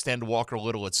want to extend Walker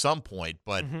Little at some point,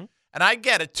 but. And I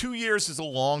get it. 2 years is a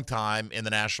long time in the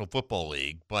National Football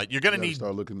League, but you're going to need.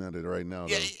 Start looking at it right now.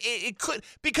 Yeah, it could,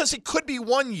 because it could be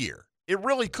 1 year. It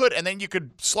really could, and then you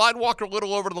could slide Walker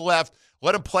Little over to the left,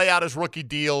 let him play out his rookie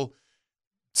deal,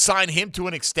 sign him to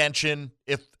an extension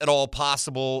if at all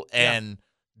possible, and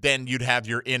then you'd have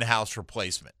your in-house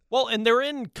replacement. Well, and they're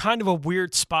in kind of a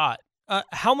weird spot.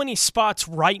 How many spots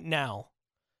right now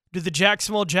do the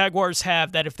Jacksonville Jaguars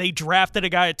have that if they drafted a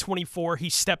guy at 24, he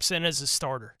steps in as a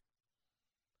starter?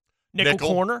 Nickel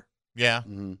corner? Yeah.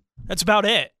 That's about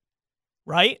it,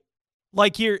 right?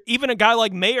 Like even a guy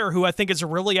like Mayer, who I think is a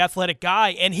really athletic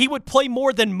guy, and he would play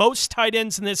more than most tight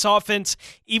ends in this offense,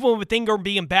 even with Ingram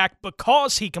being back,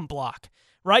 because he can block,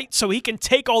 right? So he can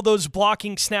take all those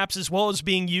blocking snaps as well as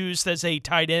being used as a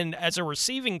tight end, as a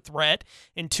receiving threat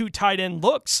in 2 tight end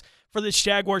looks for this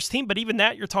Jaguars team. But even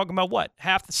that, you're talking about what,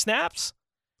 half the snaps?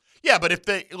 Yeah, but if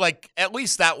they, at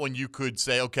least that one you could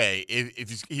say, okay,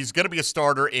 if he's going to be a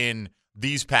starter in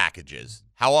these packages,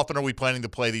 how often are we planning to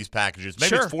play these packages?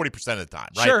 Maybe it's 40% of the time,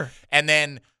 right? Sure. And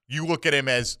then you look at him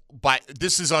as,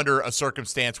 this is under a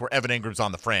circumstance where Evan Ingram's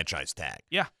on the franchise tag.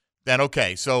 Yeah. Then,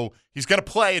 okay, so he's going to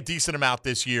play a decent amount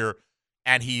this year,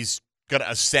 and he's going to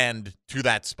ascend to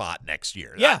that spot next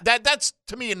year. Yeah. That's,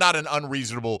 to me, not an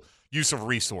unreasonable use of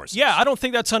resources. Yeah, I don't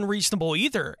think that's unreasonable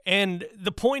either. And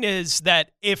the point is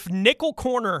that if nickel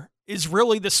corner is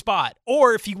really the spot,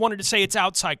 or if you wanted to say it's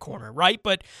outside corner, right?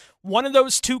 But one of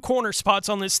those 2 corner spots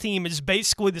on this team is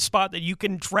basically the spot that you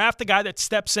can draft the guy that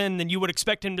steps in and you would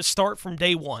expect him to start from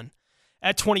day one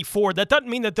at 24. That doesn't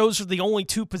mean that those are the only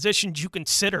 2 positions you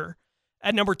consider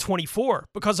at number 24,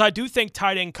 because I do think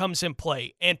tight end comes in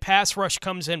play and pass rush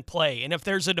comes in play. And if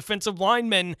there's a defensive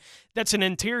lineman that's an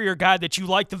interior guy that you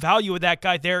like the value of that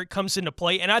guy there, it comes into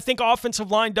play. And I think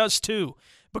offensive line does too,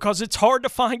 because it's hard to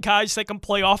find guys that can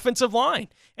play offensive line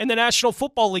in the National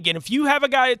Football League. And if you have a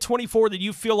guy at 24 that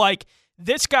you feel like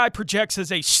this guy projects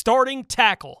as a starting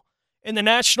tackle in the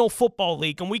National Football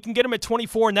League, and we can get him at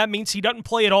 24, and that means he doesn't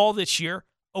play at all this year,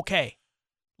 okay.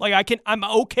 I'm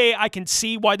okay. I can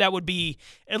see why that would be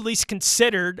at least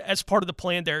considered as part of the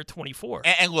plan there at 24.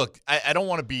 And look, I don't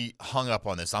want to be hung up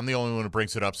on this. I'm the only one who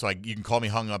brings it up, so you can call me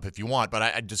hung up if you want. But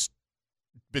I just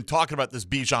been talking about this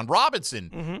Bijan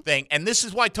Robinson thing, and this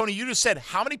is why, Tony, you just said,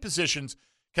 how many positions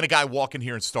can a guy walk in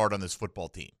here and start on this football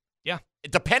team? Yeah.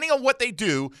 Depending on what they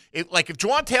do, if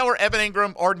Jawaan Taylor, Evan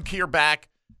Ingram, Arden Key are back,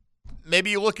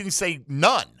 maybe you look and say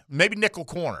none. Maybe nickel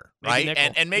corner, right?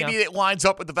 And maybe it lines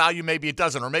up with the value, maybe it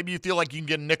doesn't. Or maybe you feel like you can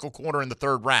get a nickel corner in the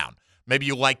 3rd round. Maybe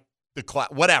you like the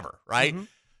whatever, right?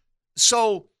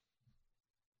 So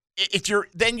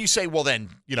then you say, well,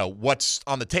 then, what's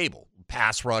on the table?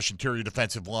 Pass rush, interior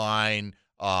defensive line,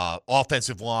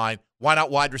 offensive line. Why not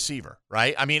wide receiver,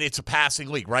 right? I mean, it's a passing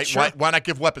league, right? Sure. Why not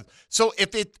give weapons? So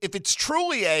if it's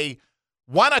truly a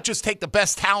why not just take the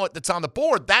best talent that's on the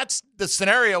board? That's the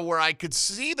scenario where I could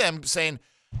see them saying,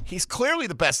 he's clearly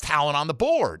the best talent on the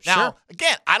board. Now,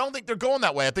 again, I don't think they're going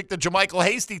that way. I think the JaMychal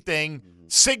Hasty thing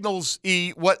signals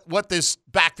what this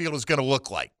backfield is going to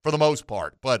look like for the most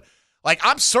part. But,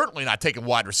 I'm certainly not taking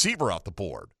wide receiver off the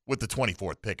board with the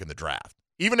 24th pick in the draft.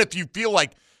 Even if you feel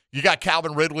like you got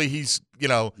Calvin Ridley, he's, you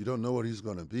don't know what he's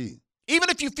going to be. Even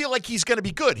if you feel like he's going to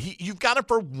be good, you've got him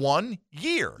for 1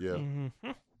 year. Yeah.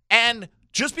 Mm-hmm. And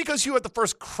just because you had the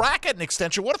first crack at an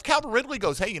extension, what if Calvin Ridley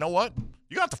goes, hey, you know what?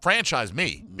 You got to franchise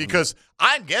me because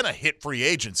I'm going to hit free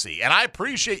agency. And I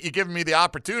appreciate you giving me the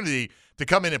opportunity to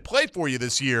come in and play for you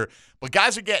this year. But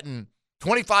guys are getting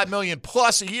 $25 million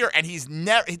plus a year, and he's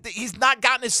not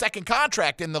gotten his second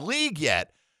contract in the league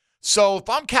yet. So if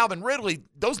I'm Calvin Ridley,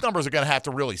 those numbers are going to have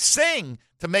to really sing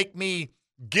to make me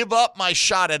give up my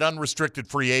shot at unrestricted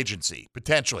free agency,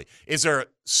 potentially. Is there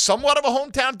somewhat of a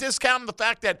hometown discount in the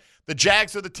fact that the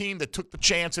Jags are the team that took the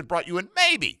chance and brought you in?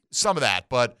 Maybe some of that,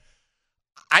 but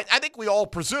I think we all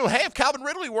presume, hey, if Calvin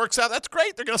Ridley works out, that's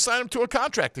great. They're going to sign him to a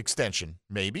contract extension.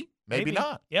 Maybe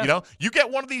not. Yeah. You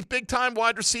get one of these big-time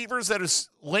wide receivers that is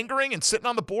lingering and sitting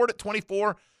on the board at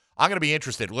 24, I'm going to be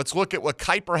interested. Let's look at what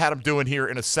Kiper had him doing here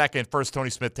in a second. First, Tony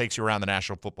Smith takes you around the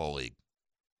National Football League.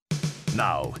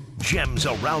 Now, Gems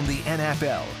Around the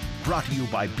NFL, brought to you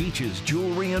by Beach's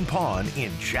Jewelry and Pawn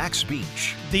in Jax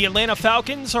Beach. The Atlanta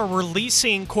Falcons are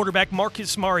releasing quarterback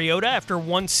Marcus Mariota after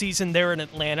one season there in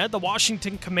Atlanta. The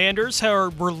Washington Commanders are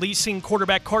releasing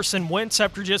quarterback Carson Wentz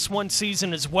after just one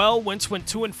season as well. Wentz went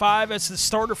 2-5 as the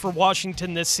starter for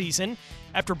Washington this season.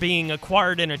 After being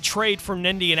acquired in a trade from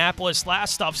Indianapolis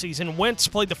last offseason, Wentz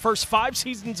played the first 5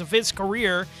 seasons of his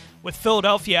career with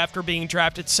Philadelphia after being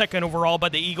drafted second overall by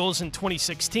the Eagles in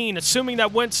 2016. Assuming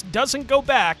that Wentz doesn't go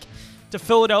back to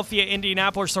Philadelphia,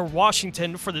 Indianapolis, or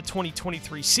Washington for the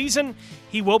 2023 season,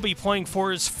 he will be playing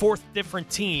for his 4th different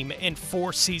team in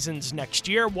 4 seasons next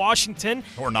year. Washington,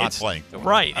 or not playing.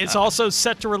 Right, is also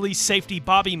set to release safety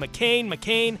Bobby McCain.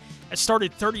 McCain has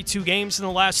started 32 games in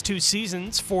the last 2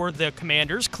 seasons for the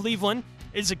Commanders. Cleveland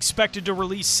is expected to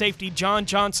release safety John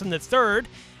Johnson III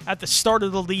at the start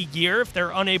of the league year if they're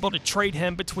unable to trade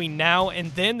him between now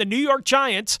and then. The New York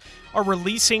Giants are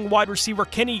releasing wide receiver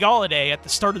Kenny Golladay at the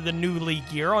start of the new league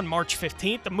year on March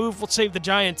 15th. The move will save the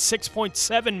Giants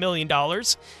 $6.7 million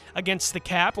against the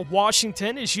cap.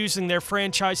 Washington is using their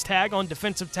franchise tag on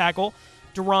defensive tackle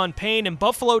Daron Payne, and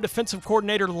Buffalo defensive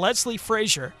coordinator Leslie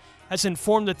Frazier has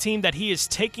informed the team that he is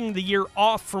taking the year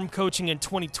off from coaching in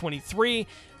 2023,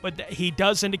 but he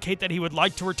does indicate that he would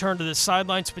like to return to the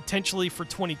sidelines potentially for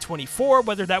 2024.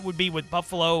 Whether that would be with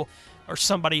Buffalo or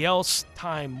somebody else,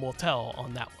 time will tell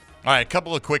on that one. All right, a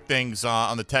couple of quick things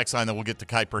on the text line, then we'll get to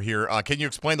Kiper here. Can you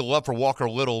explain the love for Walker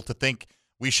Little to think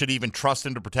we should even trust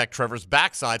him to protect Trevor's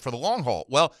backside for the long haul?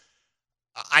 Well,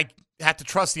 I have to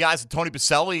trust the eyes of Tony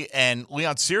Baselli and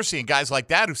Leon Searcy and guys like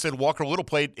that who said Walker Little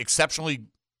played exceptionally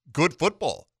good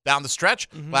football down the stretch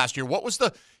last year. What was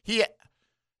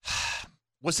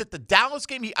was it the Dallas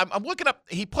game? I'm looking up.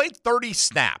 He played 30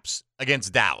 snaps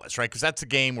against Dallas, right? Because that's a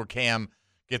game where Cam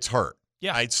gets hurt.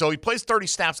 Yeah. Right? So he plays 30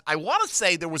 snaps. I want to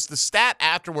say there was the stat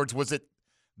afterwards. Was it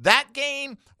that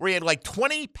game where he had like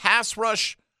 20 pass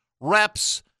rush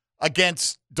reps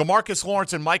against DeMarcus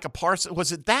Lawrence and Micah Parsons?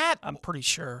 Was it that? I'm pretty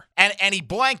sure. And he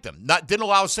blanked them. Didn't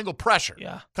allow a single pressure.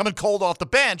 Yeah. Coming cold off the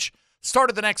bench.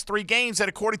 Started the next 3 games that,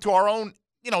 according to our own,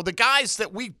 the guys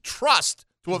that we trust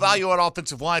to evaluate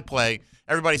offensive line play,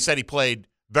 everybody said he played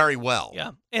very well.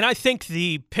 Yeah. And I think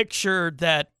the picture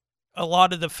that a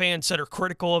lot of the fans that are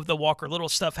critical of the Walker Little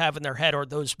stuff have in their head are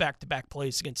those back-to-back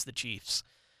plays against the Chiefs,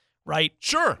 right?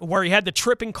 Sure. Where he had the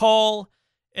tripping call,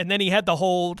 and then he had the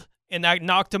hold, and that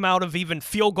knocked him out of even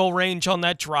field goal range on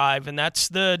that drive, and that's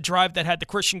the drive that had the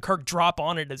Christian Kirk drop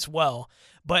on it as well.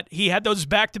 But he had those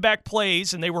back-to-back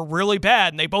plays, and they were really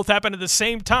bad, and they both happened at the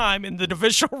same time in the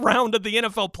divisional round of the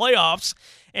NFL playoffs.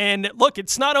 And look,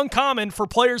 it's not uncommon for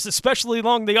players, especially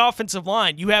along the offensive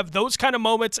line. You have those kind of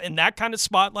moments and that kind of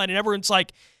spotlight, and everyone's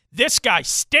like, this guy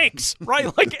stinks,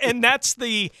 right? And that's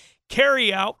the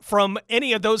carry-out from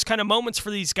any of those kind of moments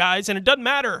for these guys. And it doesn't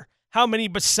matter how many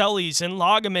Basellis and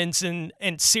Logemans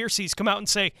and Searcy's come out and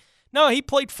say, no, he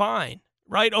played fine,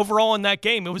 right? Overall in that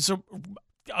game, it was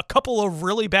a couple of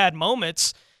really bad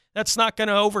moments. That's not going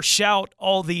to overshout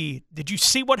all the, did you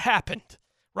see what happened,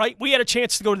 right? We had a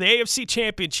chance to go to the AFC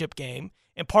Championship game,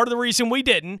 and part of the reason we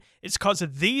didn't is because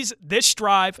of this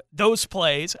drive, those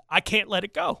plays. I can't let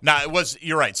it go. No,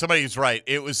 you're right. Somebody's right.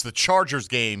 It was the Chargers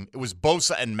game. It was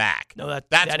Bosa and Mack. No,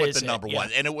 that's what is the number yeah.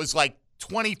 was. And it was like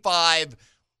 25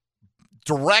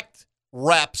 direct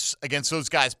reps against those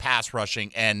guys pass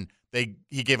rushing, and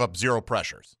he gave up 0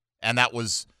 pressures. And that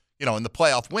was, in the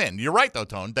playoff win. You're right, though,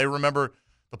 Tone. They remember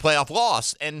the playoff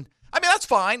loss. And, that's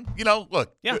fine.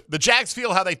 Look, the Jags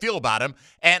feel how they feel about him.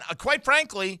 And quite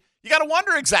frankly, you got to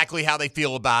wonder exactly how they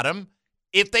feel about him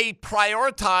if they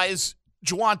prioritize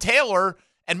Juwan Taylor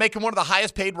and make him one of the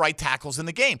highest paid right tackles in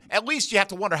the game. At least you have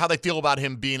to wonder how they feel about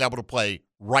him being able to play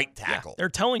right tackle. They're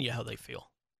telling you how they feel.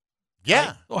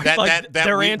 Yeah,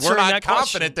 they're answering we're not that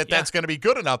confident question. that's going to be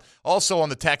good enough. Also on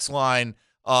the text line,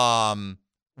 why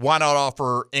not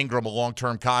offer Ingram a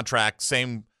long-term contract?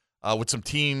 Same with some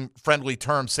team-friendly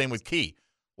terms. Same with Key.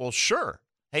 Well, sure.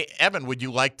 Hey, Evan, would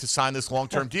you like to sign this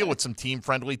long-term deal with some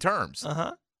team-friendly terms?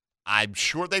 Uh-huh. I'm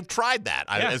sure they've tried that,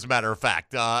 as a matter of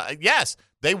fact. Yes,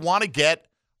 they want to get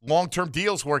long-term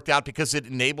deals worked out because it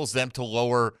enables them to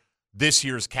lower this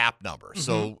year's cap number. Mm-hmm.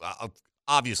 So,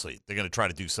 obviously, they're going to try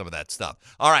to do some of that stuff.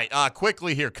 All right,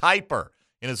 quickly here, Kuiper,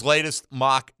 in his latest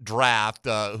mock draft,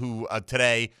 who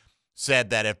today said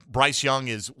that if Bryce Young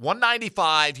is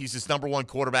 195, he's his number 1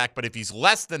 quarterback, but if he's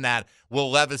less than that, Will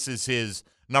Levis is his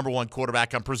number 1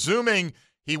 quarterback. I'm presuming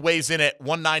he weighs in at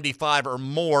 195 or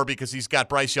more because he's got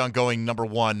Bryce Young going number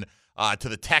 1 to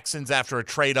the Texans after a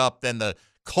trade up. Then the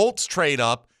Colts trade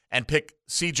up and pick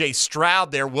C.J.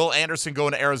 Stroud there. Will Anderson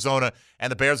going to Arizona,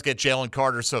 and the Bears get Jalen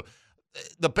Carter. So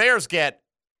the Bears get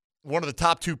one of the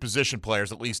top 2 position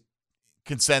players, at least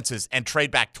consensus, and trade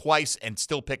back twice and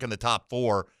still pick in the top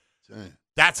 4. Dang.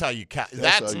 That's how you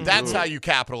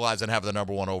capitalize and have the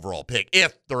number 1 overall pick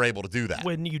if they're able to do that.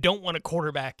 When you don't want a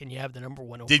quarterback and you have the number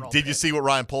 1 overall Did you see what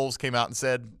Ryan Poles came out and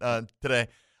said today?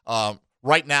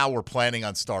 Right now, we're planning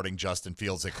on starting Justin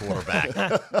Fields at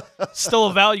quarterback. Still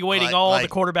evaluating all the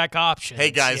quarterback options.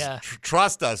 Hey, guys,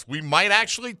 trust us. We might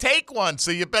actually take one,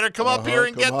 so you better come up here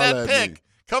and get that pick.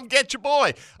 Come get your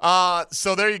boy.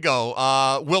 So there you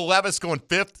go. Will Levis going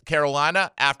 5th,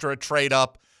 Carolina, after a trade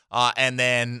up. And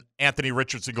then Anthony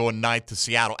Richardson going 9th to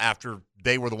Seattle after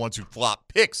they were the ones who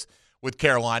flopped picks with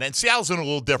Carolina. And Seattle's in a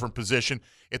little different position.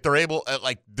 If they're able,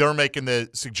 they're making the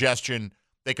suggestion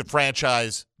they could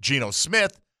franchise Geno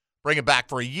Smith, bring him back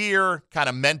for a year, kind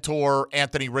of mentor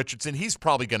Anthony Richardson. He's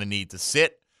probably going to need to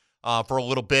sit for a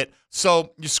little bit.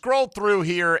 So you scroll through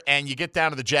here and you get down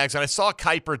to the Jags. And I saw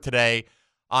Kuiper today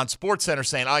on SportsCenter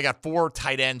saying, I got 4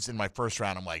 tight ends in my first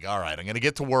round. I'm like, all right, I'm going to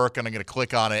get to work and I'm going to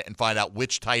click on it and find out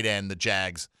which tight end the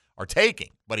Jags are taking.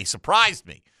 But he surprised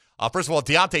me. First of all,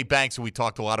 Deonte Banks, who we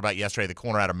talked a lot about yesterday, the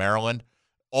corner out of Maryland,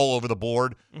 all over the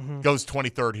board, goes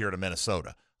 23rd here to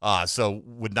Minnesota. So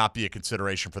would not be a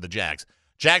consideration for the Jags.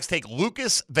 Jags take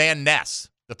Lucas Van Ness,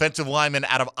 defensive lineman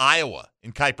out of Iowa,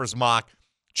 in Kuiper's mock.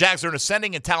 Jags are an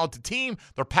ascending and talented team.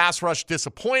 Their pass rush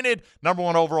disappointed. Number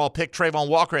 1 overall pick, Trayvon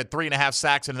Walker, had 3.5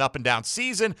 sacks in an up-and-down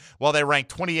season, while they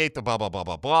ranked 28th, blah, blah, blah,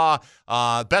 blah,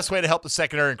 blah. Best way to help the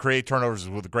secondary and create turnovers is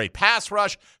with a great pass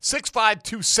rush. 6'5",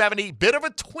 270, bit of a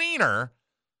tweener.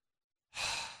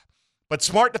 But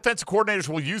smart defensive coordinators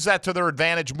will use that to their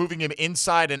advantage, moving him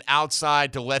inside and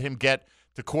outside to let him get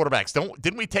to quarterbacks.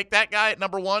 Didn't we take that guy at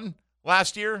number 1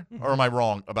 last year? Or am I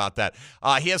wrong about that?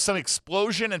 He has some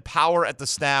explosion and power at the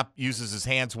snap, uses his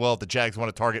hands well. If the Jags want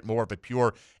to target more of a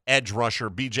pure edge rusher,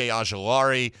 B.J.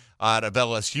 Ojulari out of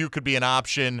LSU could be an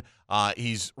option.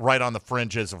 He's right on the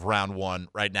fringes of round 1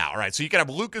 right now. All right, so you can have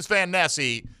Lucas Van Ness,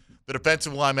 the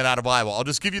defensive lineman out of Iowa. I'll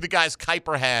just give you the guys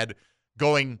Kuiper had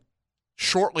going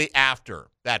shortly after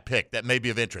that pick that may be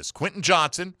of interest. Quentin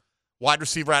Johnson, wide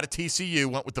receiver out of TCU,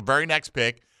 went with the very next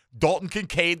pick. Dalton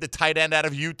Kincaid, the tight end out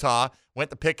of Utah,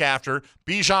 went the pick after.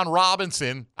 Bijan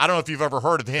Robinson, I don't know if you've ever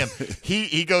heard of him.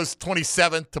 He goes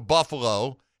 27th to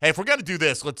Buffalo. Hey, if we're going to do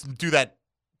this, let's do that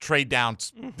trade down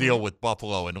deal with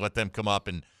Buffalo and let them come up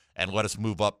and let us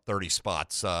move up 30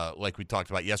 spots like we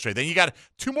talked about yesterday. Then you got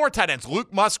 2 more tight ends.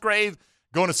 Luke Musgrave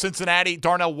going to Cincinnati.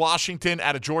 Darnell Washington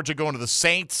out of Georgia going to the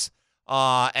Saints.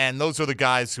 And those are the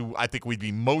guys who I think we'd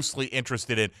be mostly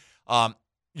interested in.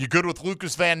 You good with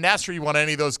Lucas Van Ness, or you want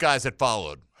any of those guys that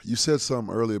followed? You said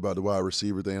something earlier about the wide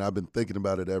receiver thing, and I've been thinking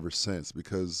about it ever since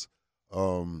because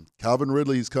Calvin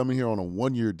Ridley is coming here on a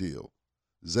 1-year deal.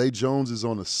 Zay Jones is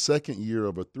on the 2nd year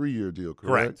of a 3-year deal,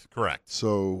 correct? Correct.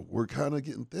 So we're kind of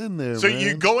getting thin there, So man.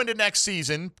 you go into next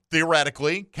season,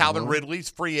 theoretically, Calvin Ridley's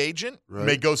free agent,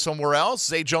 may go somewhere else.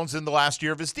 Zay Jones in the last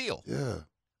year of his deal. Yeah.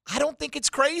 I don't think it's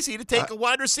crazy to take a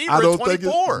wide receiver at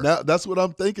 24. That's what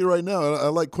I'm thinking right now. I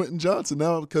like Quentin Johnson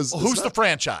now because who's the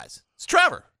franchise? It's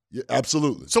Trevor. Yeah,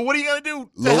 absolutely. So what are you going to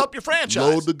do to help your franchise?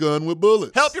 Load the gun with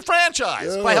bullets. Help your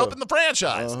franchise by helping the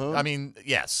franchise. I mean,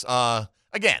 yes.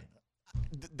 Again,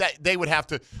 they would have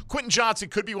to. Quentin Johnson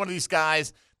could be one of these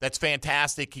guys that's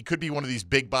fantastic. He could be one of these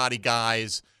big body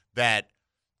guys that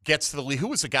gets to the league. Who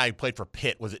was the guy who played for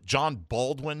Pitt? Was it John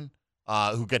Baldwin,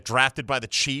 who got drafted by the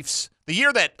Chiefs? The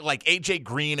year that, like, A.J.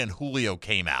 Green and Julio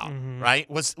came out, right?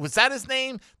 Was that his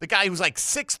name? The guy who was, like,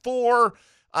 6'4",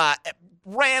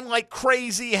 ran like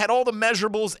crazy, had all the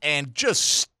measurables, and just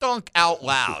stunk out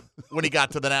loud when he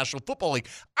got to the National Football League.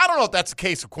 I don't know if that's the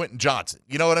case of Quentin Johnson.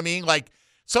 You know what I mean? Like,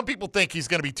 some people think he's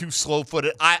going to be too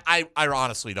slow-footed. I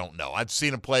honestly don't know. I've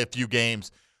seen him play a few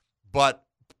games, but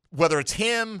whether it's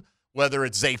him, whether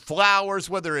it's Zay Flowers,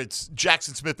 whether it's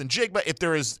Jackson Smith and Jigba, if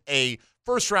there is a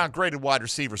first-round graded wide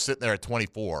receiver sitting there at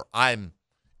 24, I'm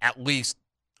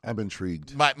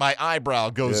intrigued. My eyebrow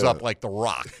goes up like The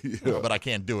Rock, but I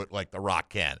can't do it like The Rock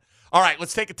can. All right,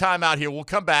 let's take a time out here. We'll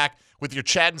come back with your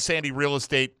Chad and Sandy real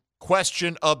estate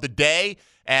question of the day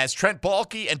as Trent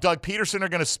Baalke and Doug Peterson are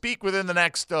going to speak within the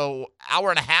next hour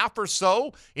and a half or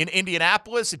so in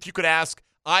Indianapolis. If you could ask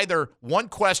either one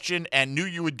question and knew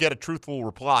you would get a truthful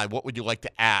reply, what would you like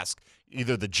to ask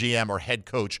either the GM or head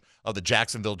coach of the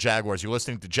Jacksonville Jaguars? You're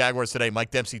listening to Jaguars Today.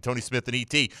 Mike Dempsey, Tony Smith, and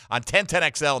E.T. on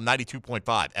 1010XL 92.5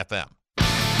 FM.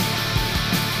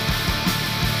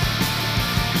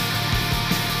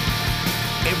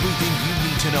 Everything you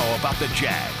need to know about the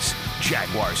Jags.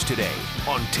 Jaguars Today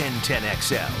on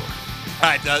 1010XL. All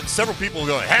right, several people are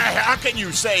going, hey, how can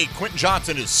you say Quentin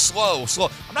Johnson is slow?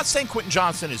 I'm not saying Quentin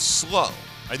Johnson is slow.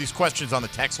 Right, these questions on the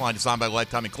text line designed by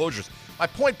Lifetime Enclosures. My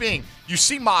point being, you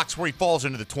see mocks where he falls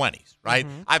into the 20s, right?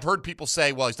 Mm-hmm. I've heard people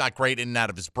say, well, he's not great in and out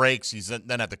of his breaks. He's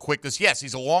then at the quickness. Yes,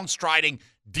 he's a long-striding,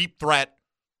 deep threat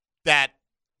that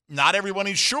not everyone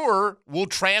is sure will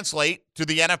translate to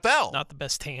the NFL. Not the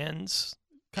best hands.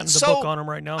 Kind of the book on him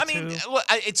right now, I mean,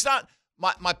 it's not –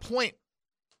 my point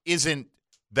isn't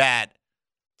that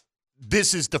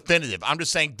this is definitive. I'm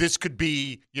just saying this could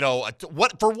be,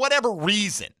 for whatever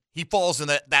reason, he falls in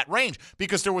that range.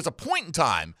 Because there was a point in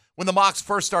time when the mocks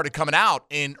first started coming out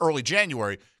in early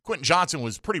January, Quentin Johnson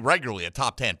was pretty regularly a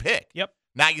top 10 pick. Yep.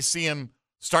 Now you see him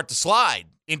start to slide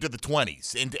into the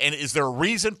 20s. And is there a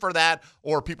reason for that,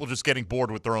 or are people just getting bored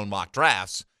with their own mock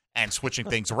drafts and switching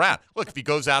things around? Look, if he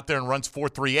goes out there and runs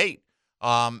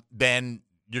 4.38, then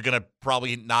you're going to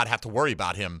probably not have to worry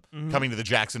about him coming to the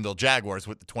Jacksonville Jaguars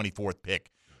with the 24th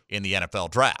pick in the NFL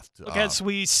draft. Look, as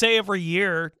we say every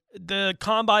year, the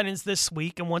Combine is this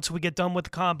week, and once we get done with the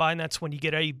Combine, that's when you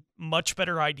get a much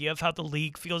better idea of how the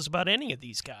league feels about any of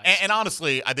these guys. And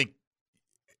honestly, I think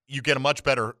you get a much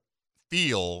better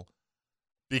feel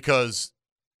because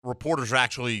reporters are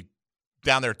actually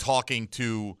down there talking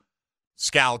to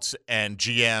scouts and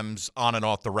GMs on and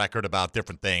off the record about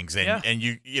different things, and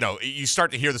you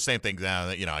start to hear the same things.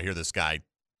 I hear this guy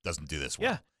doesn't do this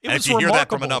well. Yeah, and if you hear that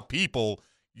from enough people,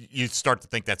 you start to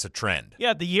think that's a trend.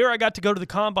 Yeah, the year I got to go to the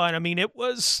Combine, I mean, it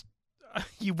was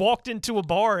you walked into a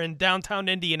bar in downtown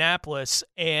Indianapolis,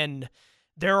 and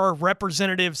there are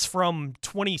representatives from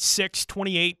 26,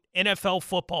 28 NFL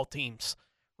football teams,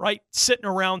 right, sitting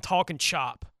around talking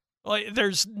shop. Like,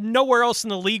 there's nowhere else in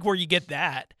the league where you get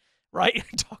that. Right,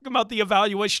 talking about the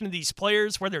evaluation of these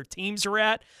players, where their teams are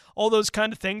at, all those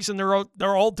kind of things, and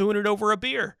they're all doing it over a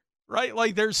beer, right?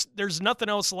 Like there's nothing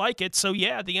else like it. So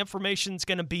yeah, the information's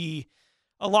going to be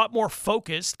a lot more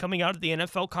focused coming out of the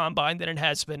NFL Combine than it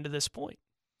has been to this point.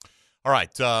 All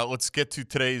right, let's get to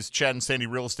today's Chad and Sandy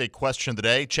real estate question of the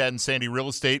day. Chad and Sandy Real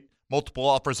Estate, multiple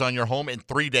offers on your home in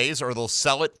 3 days, or they'll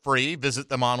sell it free. Visit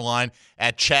them online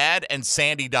at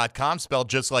chadandsandy.com, spelled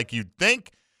just like you'd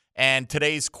think. And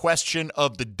today's question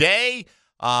of the day,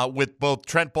 with both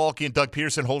Trent Baalke and Doug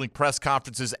Peterson holding press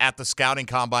conferences at the Scouting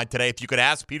Combine today. If you could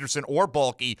ask Peterson or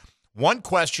Baalke one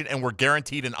question and we're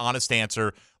guaranteed an honest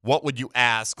answer, what would you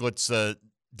ask? Let's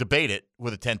debate it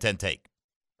with a 10-10 take.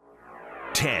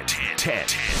 10-10.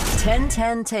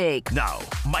 10-10 take. Now,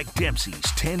 Mike Dempsey's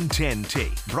 10-10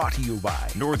 take, brought to you by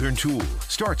Northern Tool.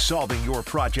 Start solving your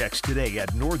projects today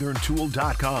at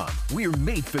northerntool.com. We're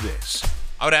made for this.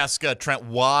 I would ask Trent,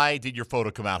 why did your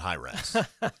photo come out high-res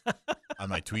on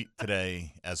my tweet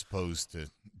today as opposed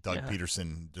to Doug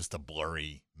Peterson, just a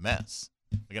blurry mess?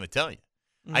 I'm going to tell you.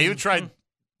 I even tried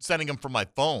sending him from my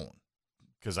phone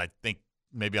because I think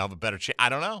maybe I'll have a better chance. I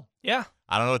don't know. Yeah.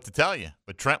 I don't know what to tell you,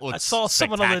 but Trent looks I saw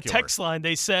someone on the text line,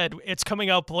 they said it's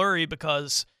coming out blurry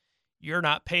because you're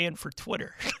not paying for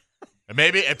Twitter.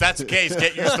 Maybe if that's the case,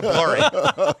 get used to blurry.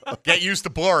 Get used to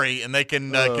blurry, and they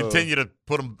can continue to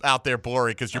put them out there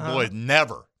blurry because your boy is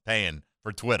never paying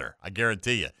for Twitter. I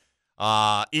guarantee you.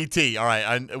 E.T., all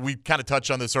right, we kind of touched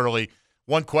on this early.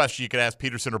 One question you could ask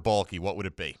Peterson or Baalke, what would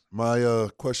it be? My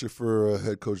question for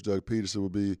head coach Doug Peterson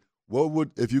would be,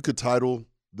 if you could title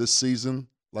this season,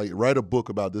 like write a book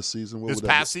about this season. This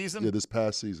past season? Yeah, this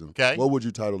past season. Okay. What would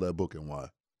you title that book and why?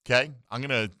 Okay, I'm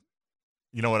going to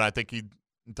You know what I think he'd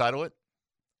entitle it?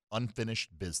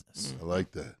 Unfinished business. I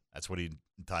like that. That's what he'd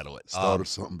entitle it. Start of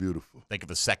something beautiful. Think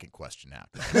of a second question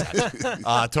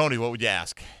now. Tony, what would you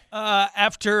ask?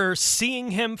 After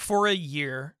seeing him for a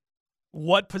year,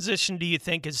 what position do you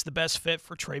think is the best fit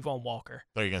for Trayvon Walker? I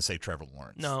thought you were going to say Trevor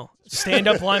Lawrence. No.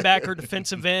 Stand-up linebacker,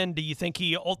 defensive end. Do you think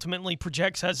he ultimately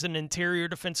projects as an interior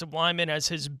defensive lineman as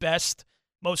his best,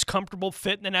 most comfortable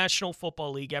fit in the National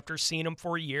Football League after seeing him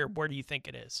for a year? Where do you think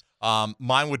it is?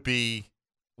 Mine would be,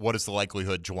 what is the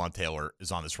likelihood Jawan Taylor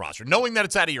is on this roster? Knowing that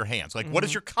it's out of your hands. Like, what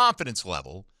is your confidence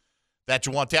level that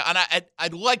Jawan Taylor – and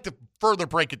I'd like to further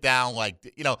break it down.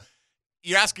 Like, you know,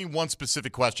 you're asking one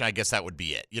specific question. I guess that would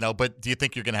be it. You know, but do you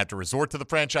think you're going to have to resort to the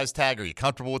franchise tag? Are you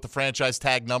comfortable with the franchise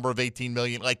tag number of $18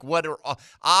 million? Like, what are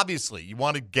obviously, you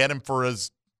want to get him for as,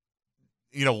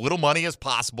 you know, little money as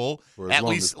possible, at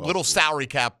least little salary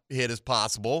cap hit as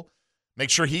possible. Make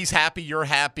sure he's happy, you're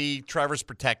happy, Trevor's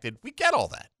protected. We get all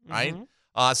that, right?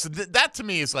 So that to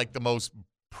me is like the most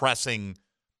pressing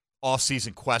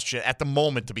offseason question at the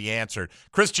moment to be answered.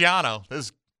 Cristiano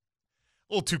is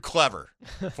a little too clever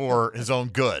for his own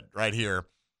good right here.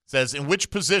 Says, in which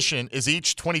position is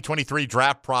each 2023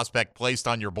 draft prospect placed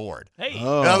on your board? Hey. In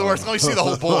other words, let me see the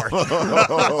whole board.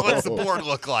 What's the board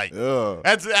look like? Yeah.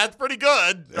 That's pretty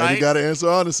good, right? And you got to answer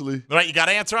honestly. Right, you got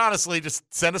to answer honestly. Just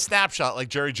send a snapshot like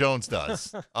Jerry Jones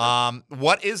does.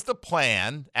 What is the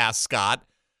plan, asked Scott,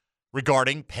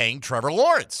 regarding paying Trevor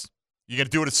Lawrence? You going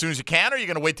to do it as soon as you can, or are you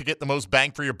going to wait to get the most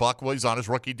bang for your buck while he's on his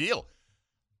rookie deal?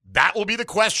 That will be the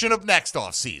question of next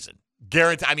offseason.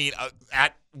 Guarantee. I mean,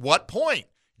 at what point?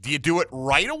 Do you do it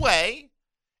right away?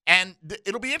 And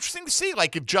it'll be interesting to see,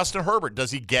 like, if Justin Herbert,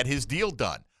 does he get his deal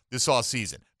done this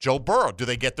offseason? Joe Burrow, do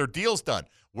they get their deals done?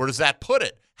 Where does that put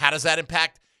it? How does that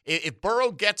impact? If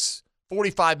Burrow gets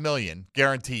 $45 million,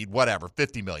 guaranteed, whatever,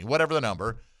 $50 million, whatever the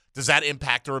number, does that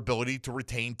impact their ability to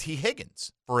retain T.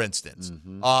 Higgins, for instance?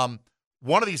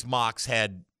 One of these mocks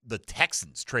had the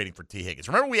Texans trading for T. Higgins.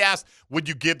 Remember we asked, would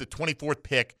you give the 24th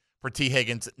pick for T.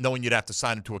 Higgins knowing you'd have to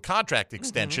sign him to a contract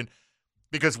extension?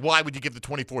 Because why would you give the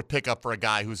 24th pick up for a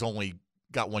guy who's only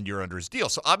got 1 year under his deal?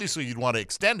 So obviously you'd want to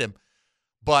extend him.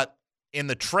 But in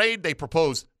the trade they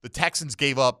proposed, the Texans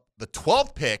gave up the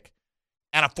 12th pick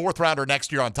and a 4th rounder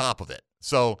next year on top of it.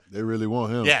 So they really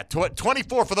want him. Yeah,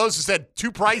 24 for those who said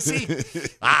too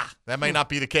pricey. That may not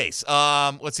be the case.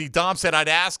 Let's see. Dom said, I'd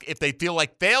ask if they feel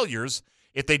like failures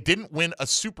if they didn't win a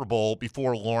Super Bowl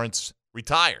before Lawrence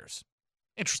retires.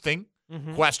 Interesting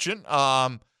question.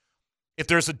 If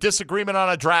there's a disagreement on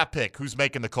a draft pick, who's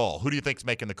making the call? Who do you think's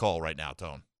making the call right now,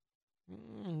 Tone?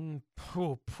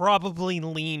 Probably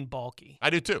lean bulky. I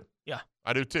do too. Yeah.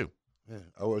 I do too. Yeah,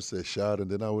 I would have said Shad,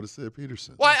 and then I would have said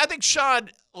Peterson. Well, I think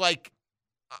Shad, like,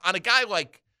 on a guy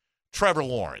like Trevor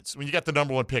Lawrence, when you got the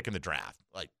number 1 pick in the draft,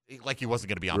 like he wasn't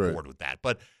going to be on board with that.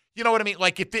 But you know what I mean?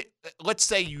 Like, let's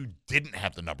say you didn't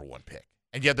have the number 1 pick,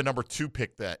 and you had the number 2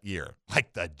 pick that year,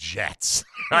 like the Jets,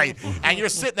 right? And you're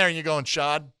sitting there and you're going,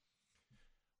 Shad,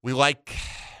 we like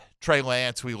Trey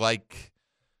Lance, we like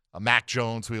Mac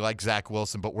Jones, we like Zach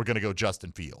Wilson, but we're going to go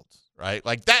Justin Fields, right?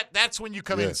 Like that's when you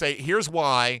come in and say, here's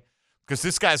why, because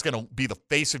this guy's going to be the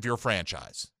face of your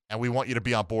franchise, and we want you to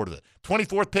be on board with it.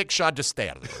 24th pick, Shad, just stay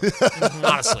out of the room.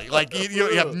 Honestly, like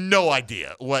you have no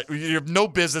idea you have no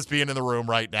business being in the room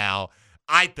right now,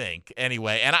 I think,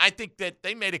 anyway. And I think that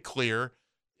they made it clear,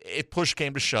 if push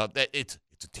came to shove, that it's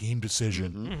a team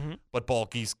decision, but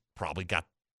Balky's probably got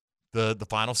the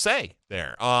final say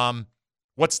there.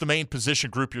 What's the main position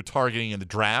group you're targeting in the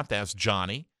draft? Asked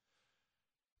Johnny.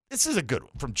 This is a good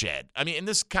one from Jed. I mean, and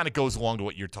this kind of goes along to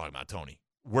what you're talking about, Tony.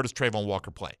 Where does Trayvon Walker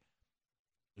play?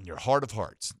 In your heart of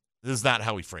hearts. This is not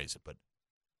how we phrase it, but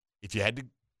if you had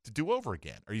to do over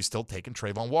again, are you still taking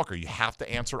Trayvon Walker? You have to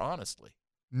answer honestly.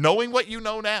 Knowing what you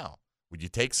know now, would you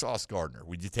take Sauce Gardner?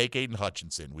 Would you take Aiden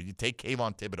Hutchinson? Would you take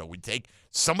Kayvon Thibodeau? Would you take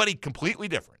somebody completely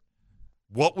different?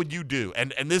 What would you do?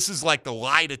 And this is like the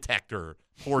lie detector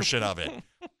portion of it.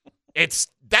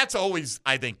 That's always,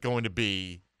 I think, going to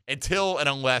be, until and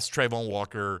unless Trayvon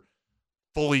Walker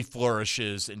fully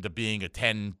flourishes into being a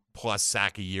 10-plus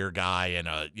sack a year guy and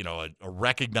a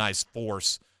recognized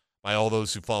force by all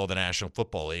those who follow the National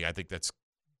Football League. I think that's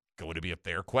going to be a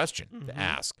fair question to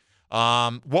ask.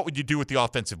 What would you do with the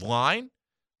offensive line?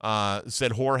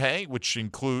 Said Jorge, which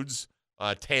includes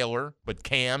Taylor, but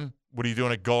Cam, what are you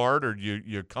doing at guard? Or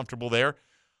you're comfortable there?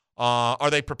 Are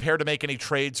they prepared to make any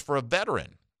trades for a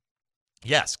veteran?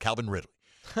 Yes, Calvin Ridley.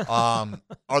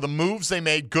 Are the moves they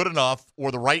made good enough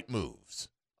or the right moves?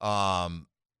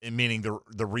 Meaning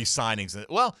the re-signings.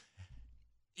 Well,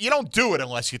 you don't do it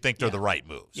unless you think they're the right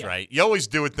moves, right? You always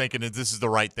do it thinking that this is the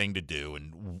right thing to do,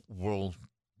 and we'll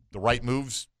the right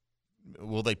moves,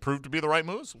 will they prove to be the right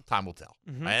moves? Time will tell.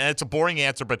 And it's a boring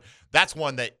answer, but that's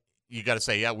one that you got to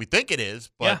say, yeah, we think it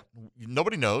is, but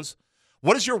nobody knows.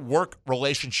 What is your work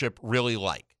relationship really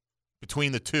like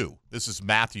between the two? This is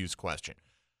Matthew's question.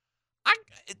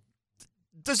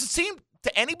 Does it seem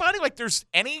to anybody like there's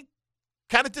any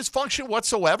kind of dysfunction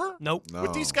whatsoever? Nope.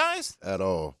 With these guys? At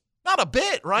all. Not a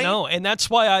bit, right? No, and that's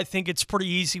why I think it's pretty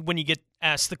easy when you get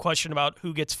asked the question about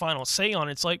who gets final say on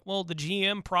it. It's like, well, the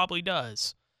GM probably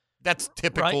does. That's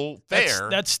typical fair.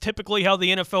 That's typically how the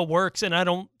NFL works, and I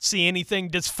don't see anything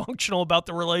dysfunctional about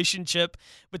the relationship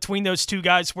between those two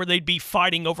guys where they'd be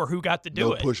fighting over who got to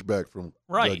do it. No pushback from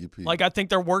Right. WP. Like, I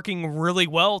think they're working really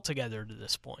well together to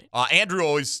this point. Andrew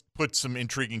always puts some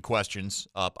intriguing questions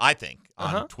up, I think,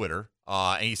 on Twitter.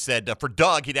 And he said, for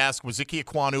Doug, he'd ask, was Ike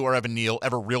Ekwonu or Evan Neal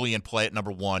ever really in play at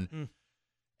number one?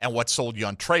 And what sold you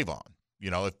on Trayvon?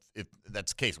 You know, if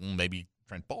that's the case, well, maybe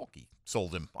Trent Baalke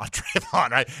sold him on Trayvon,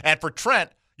 right? And for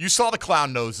Trent, you saw the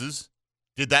clown noses.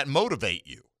 Did that motivate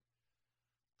you?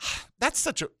 That's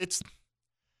such a – it's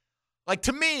 – like,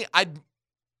 to me,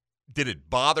 did it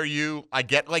bother you? I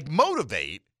get, like,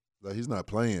 motivate. Like, he's not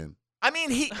playing. I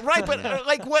mean, but,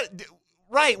 like, what –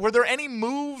 right. Were there any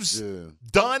moves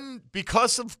done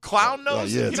because of clown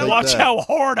noses? Yeah, you know, watch how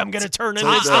hard I'm going to turn into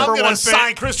this I'm number going one to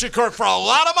sign Christian Kirk for a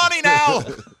lot of money now.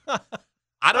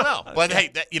 I don't know. But,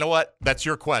 hey, you know what? That's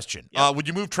your question. Would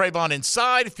you move Trayvon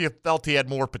inside if you felt he had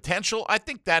more potential? I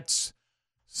think that's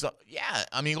so. Yeah.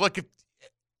 I mean, look, if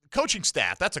coaching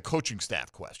staff, that's a coaching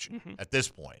staff question at this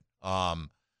point.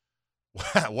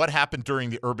 What happened during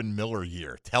the Urban Meyer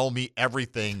year? Tell me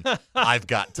everything. I've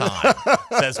got time,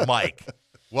 says Mike.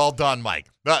 Well done, Mike.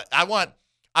 But I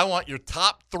want your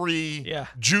top three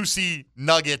juicy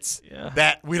nuggets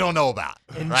that we don't know about.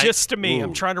 And right? just to me,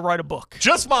 I'm trying to write a book.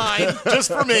 Just mine, just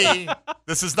for me.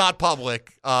 This is not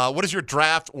public. What is your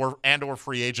draft or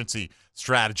free agency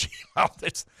strategy? Well,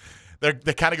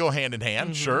 they kind of go hand in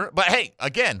hand, sure. But, hey,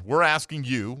 again, we're asking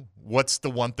you, what's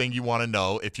the one thing you want to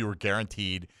know if you were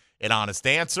guaranteed an honest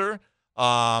answer?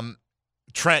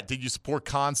 Trent, did you support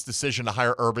Khan's decision to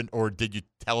hire Urban, or did you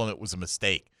tell him it was a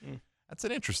mistake? That's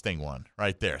an interesting one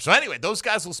right there. So anyway, those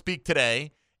guys will speak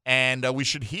today, and we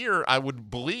should hear, I would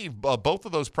believe, both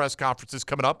of those press conferences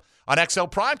coming up on XL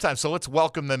Primetime. So let's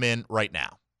welcome them in right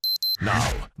now.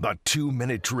 Now, the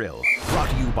 2-minute drill, brought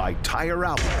to you by Tire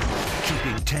Outlet.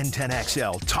 Keeping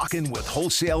 1010XL talking with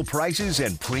wholesale prices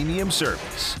and premium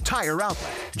service. Tire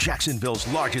Outlet, Jacksonville's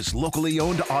largest locally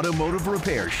owned automotive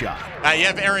repair shop. You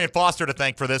have Arian Foster to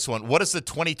thank for this one. What does the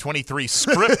 2023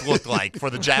 script look like for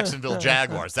the Jacksonville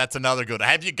Jaguars? That's another good one.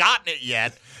 Have you gotten it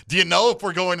yet? Do you know if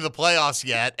we're going to the playoffs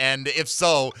yet? And if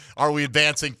so, are we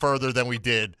advancing further than we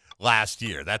did last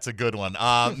year? That's a good one.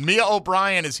 Mia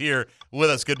O'Brien is here with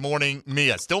us. Good morning,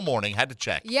 Mia. Still morning. Had to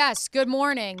check. Yes, good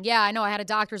morning. Yeah, I know. I had a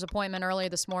doctor's appointment earlier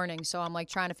this morning, so I'm like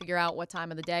trying to figure out what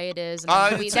time of the day it is.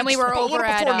 And then we were over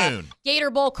at Gator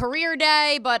Bowl Career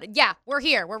Day, but yeah, we're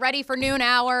here. We're ready for noon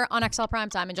hour on XL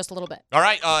Primetime in just a little bit. All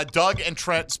right, Doug and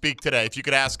Trent speak today. If you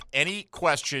could ask any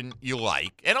question you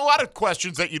like, and a lot of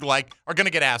questions that you'd like are going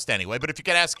to get asked anyway, but if you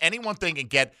could ask any one thing and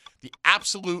get the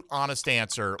absolute honest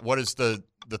answer, what is the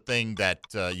thing that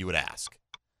you would ask?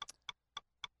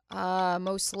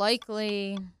 Most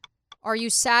likely, are you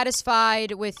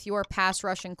satisfied with your pass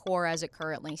rushing core as it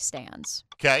currently stands?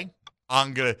 Okay.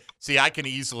 I'm going to see, I can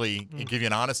easily give you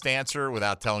an honest answer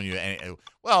without telling you any.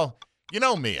 Well, you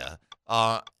know, Mia,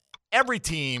 every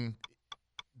team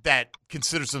that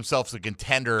considers themselves a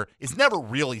contender is never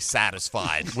really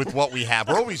satisfied with what we have.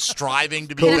 We're always striving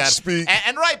to be Coach that. speak.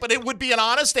 And right, but it would be an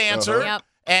honest answer. Yep.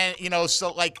 And, you know,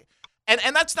 so like,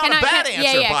 and that's not a bad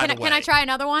answer, by the way. Can I try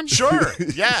another one? Sure,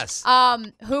 yes.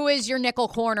 Who is your nickel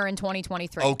corner in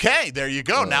 2023? Okay, there you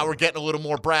go. Now we're getting a little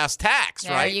more brass tacks,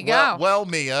 right? There you go. Well,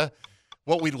 Mia,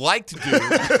 what we'd like to do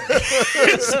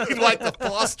is we'd like to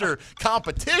foster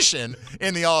competition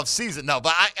in the offseason. No,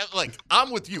 but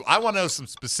I'm with you. I want to know some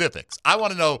specifics. I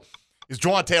want to know, is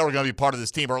Juwan Taylor going to be part of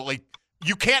this team? Or like,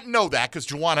 you can't know that because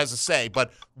Juwan has a say,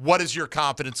 but what is your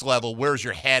confidence level? Where's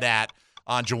your head at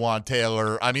on Juwan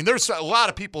Taylor? I mean, there's a lot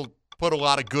of people put a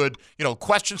lot of good,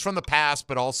 questions from the past,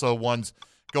 but also ones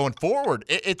going forward.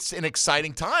 It's an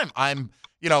exciting time.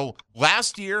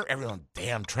 Last year, everyone,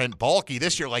 damn, Trent Baalke.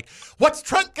 This year, like, what's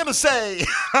Trent going to say?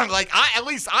 At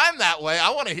least I'm that way. I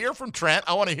want to hear from Trent.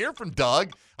 I want to hear from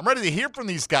Doug. I'm ready to hear from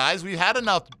these guys. We've had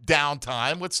enough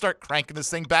downtime. Let's start cranking this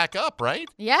thing back up, right?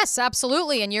 Yes,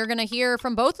 absolutely. And you're going to hear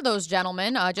from both of those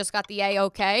gentlemen. Just got the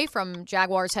AOK from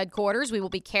Jaguars headquarters. We will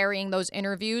be carrying those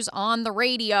interviews on the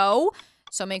radio.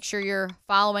 So make sure you're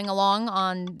following along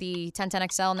on the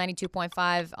 1010XL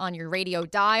 92.5 on your radio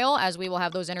dial, as we will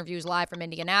have those interviews live from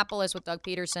Indianapolis with Doug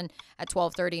Peterson at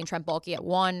 12:30 and Trent Baalke at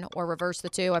 1, or reverse the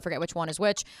two. I forget which one is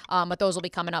which, but those will be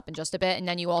coming up in just a bit. And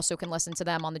then you also can listen to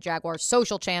them on the Jaguars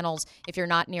social channels if you're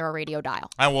not near a radio dial.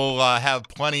 And we'll have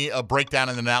plenty of breakdown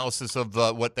and analysis of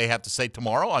what they have to say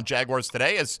tomorrow on Jaguars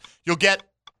Today, as you'll get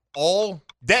all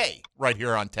day right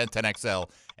here on 1010XL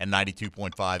and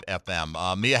 92.5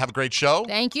 FM. Mia, have a great show.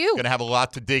 Thank you. Going to have a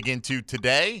lot to dig into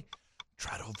today.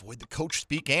 Try to avoid the coach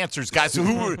speak answers. Guys,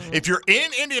 if you're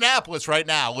in Indianapolis right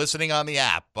now listening on the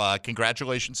app,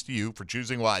 congratulations to you for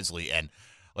choosing wisely. And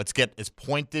let's get as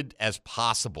pointed as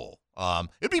possible.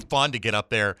 It'd be fun to get up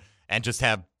there and just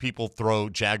have people throw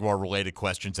Jaguar-related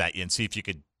questions at you and see if you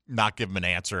could not give them an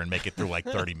answer and make it through like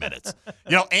 30 minutes.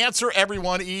 Answer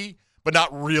everyone, but not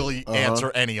really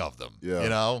answer any of them.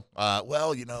 Yeah.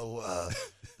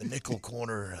 The nickel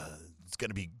corner it's going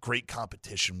to be great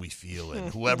competition, we feel,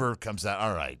 and whoever comes out.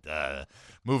 All right,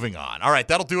 moving on. All right,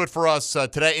 that'll do it for us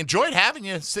today. Enjoyed having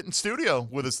you sit in studio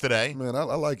with us today. Man, I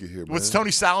like it here, man. What's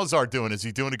Tony Salazar doing? Is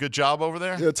he doing a good job over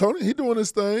there? Yeah, Tony, he doing his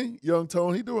thing. Young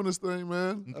Tony, he doing his thing,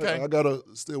 man. Okay. I got to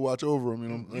still watch over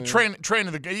him. You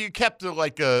training the guy. You kept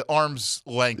arm's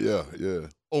length. Yeah.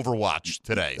 Overwatch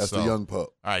today. That's the young pup.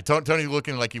 All right, Tony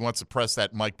looking like he wants to press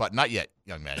that mic button. Not yet,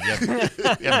 young man. You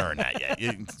haven't earned that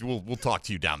yet. We'll talk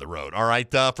to you down the road. All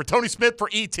right, for Tony Smith, for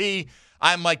ET,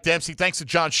 I'm Mike Dempsey. Thanks to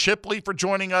John Shipley for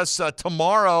joining us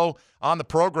tomorrow on the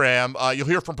program. You'll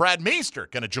hear from Brad Meester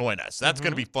going to join us. That's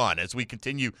going to be fun as we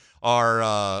continue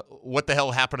our what the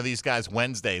hell happened to these guys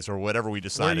Wednesdays or whatever we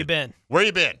decided. Where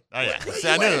you been? Oh, yeah.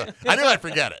 I knew I'd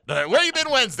forget it. Where you been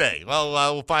Wednesday? Well,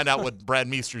 we'll find out what Brad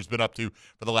Meester's been up to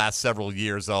for the last several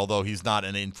years, although he's not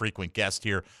an infrequent guest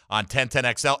here on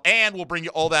 1010XL. And we'll bring you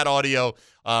all that audio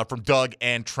from Doug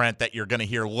and Trent that you're going to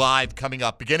hear live coming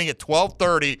up beginning at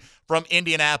 12:30 from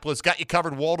Indianapolis. Got you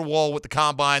covered wall-to-wall with the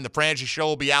Combine. The Frangie Show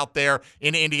will be out there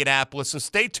in Indianapolis. So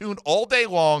stay tuned all day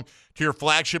long to your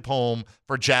flagship home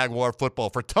for Jaguar football.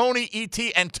 For Tony,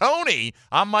 E.T., and Tony,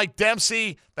 I'm Mike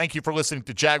Dempsey. Thank you for listening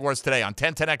to Jaguars Today on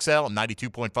 1010XL and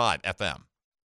 92.5 FM.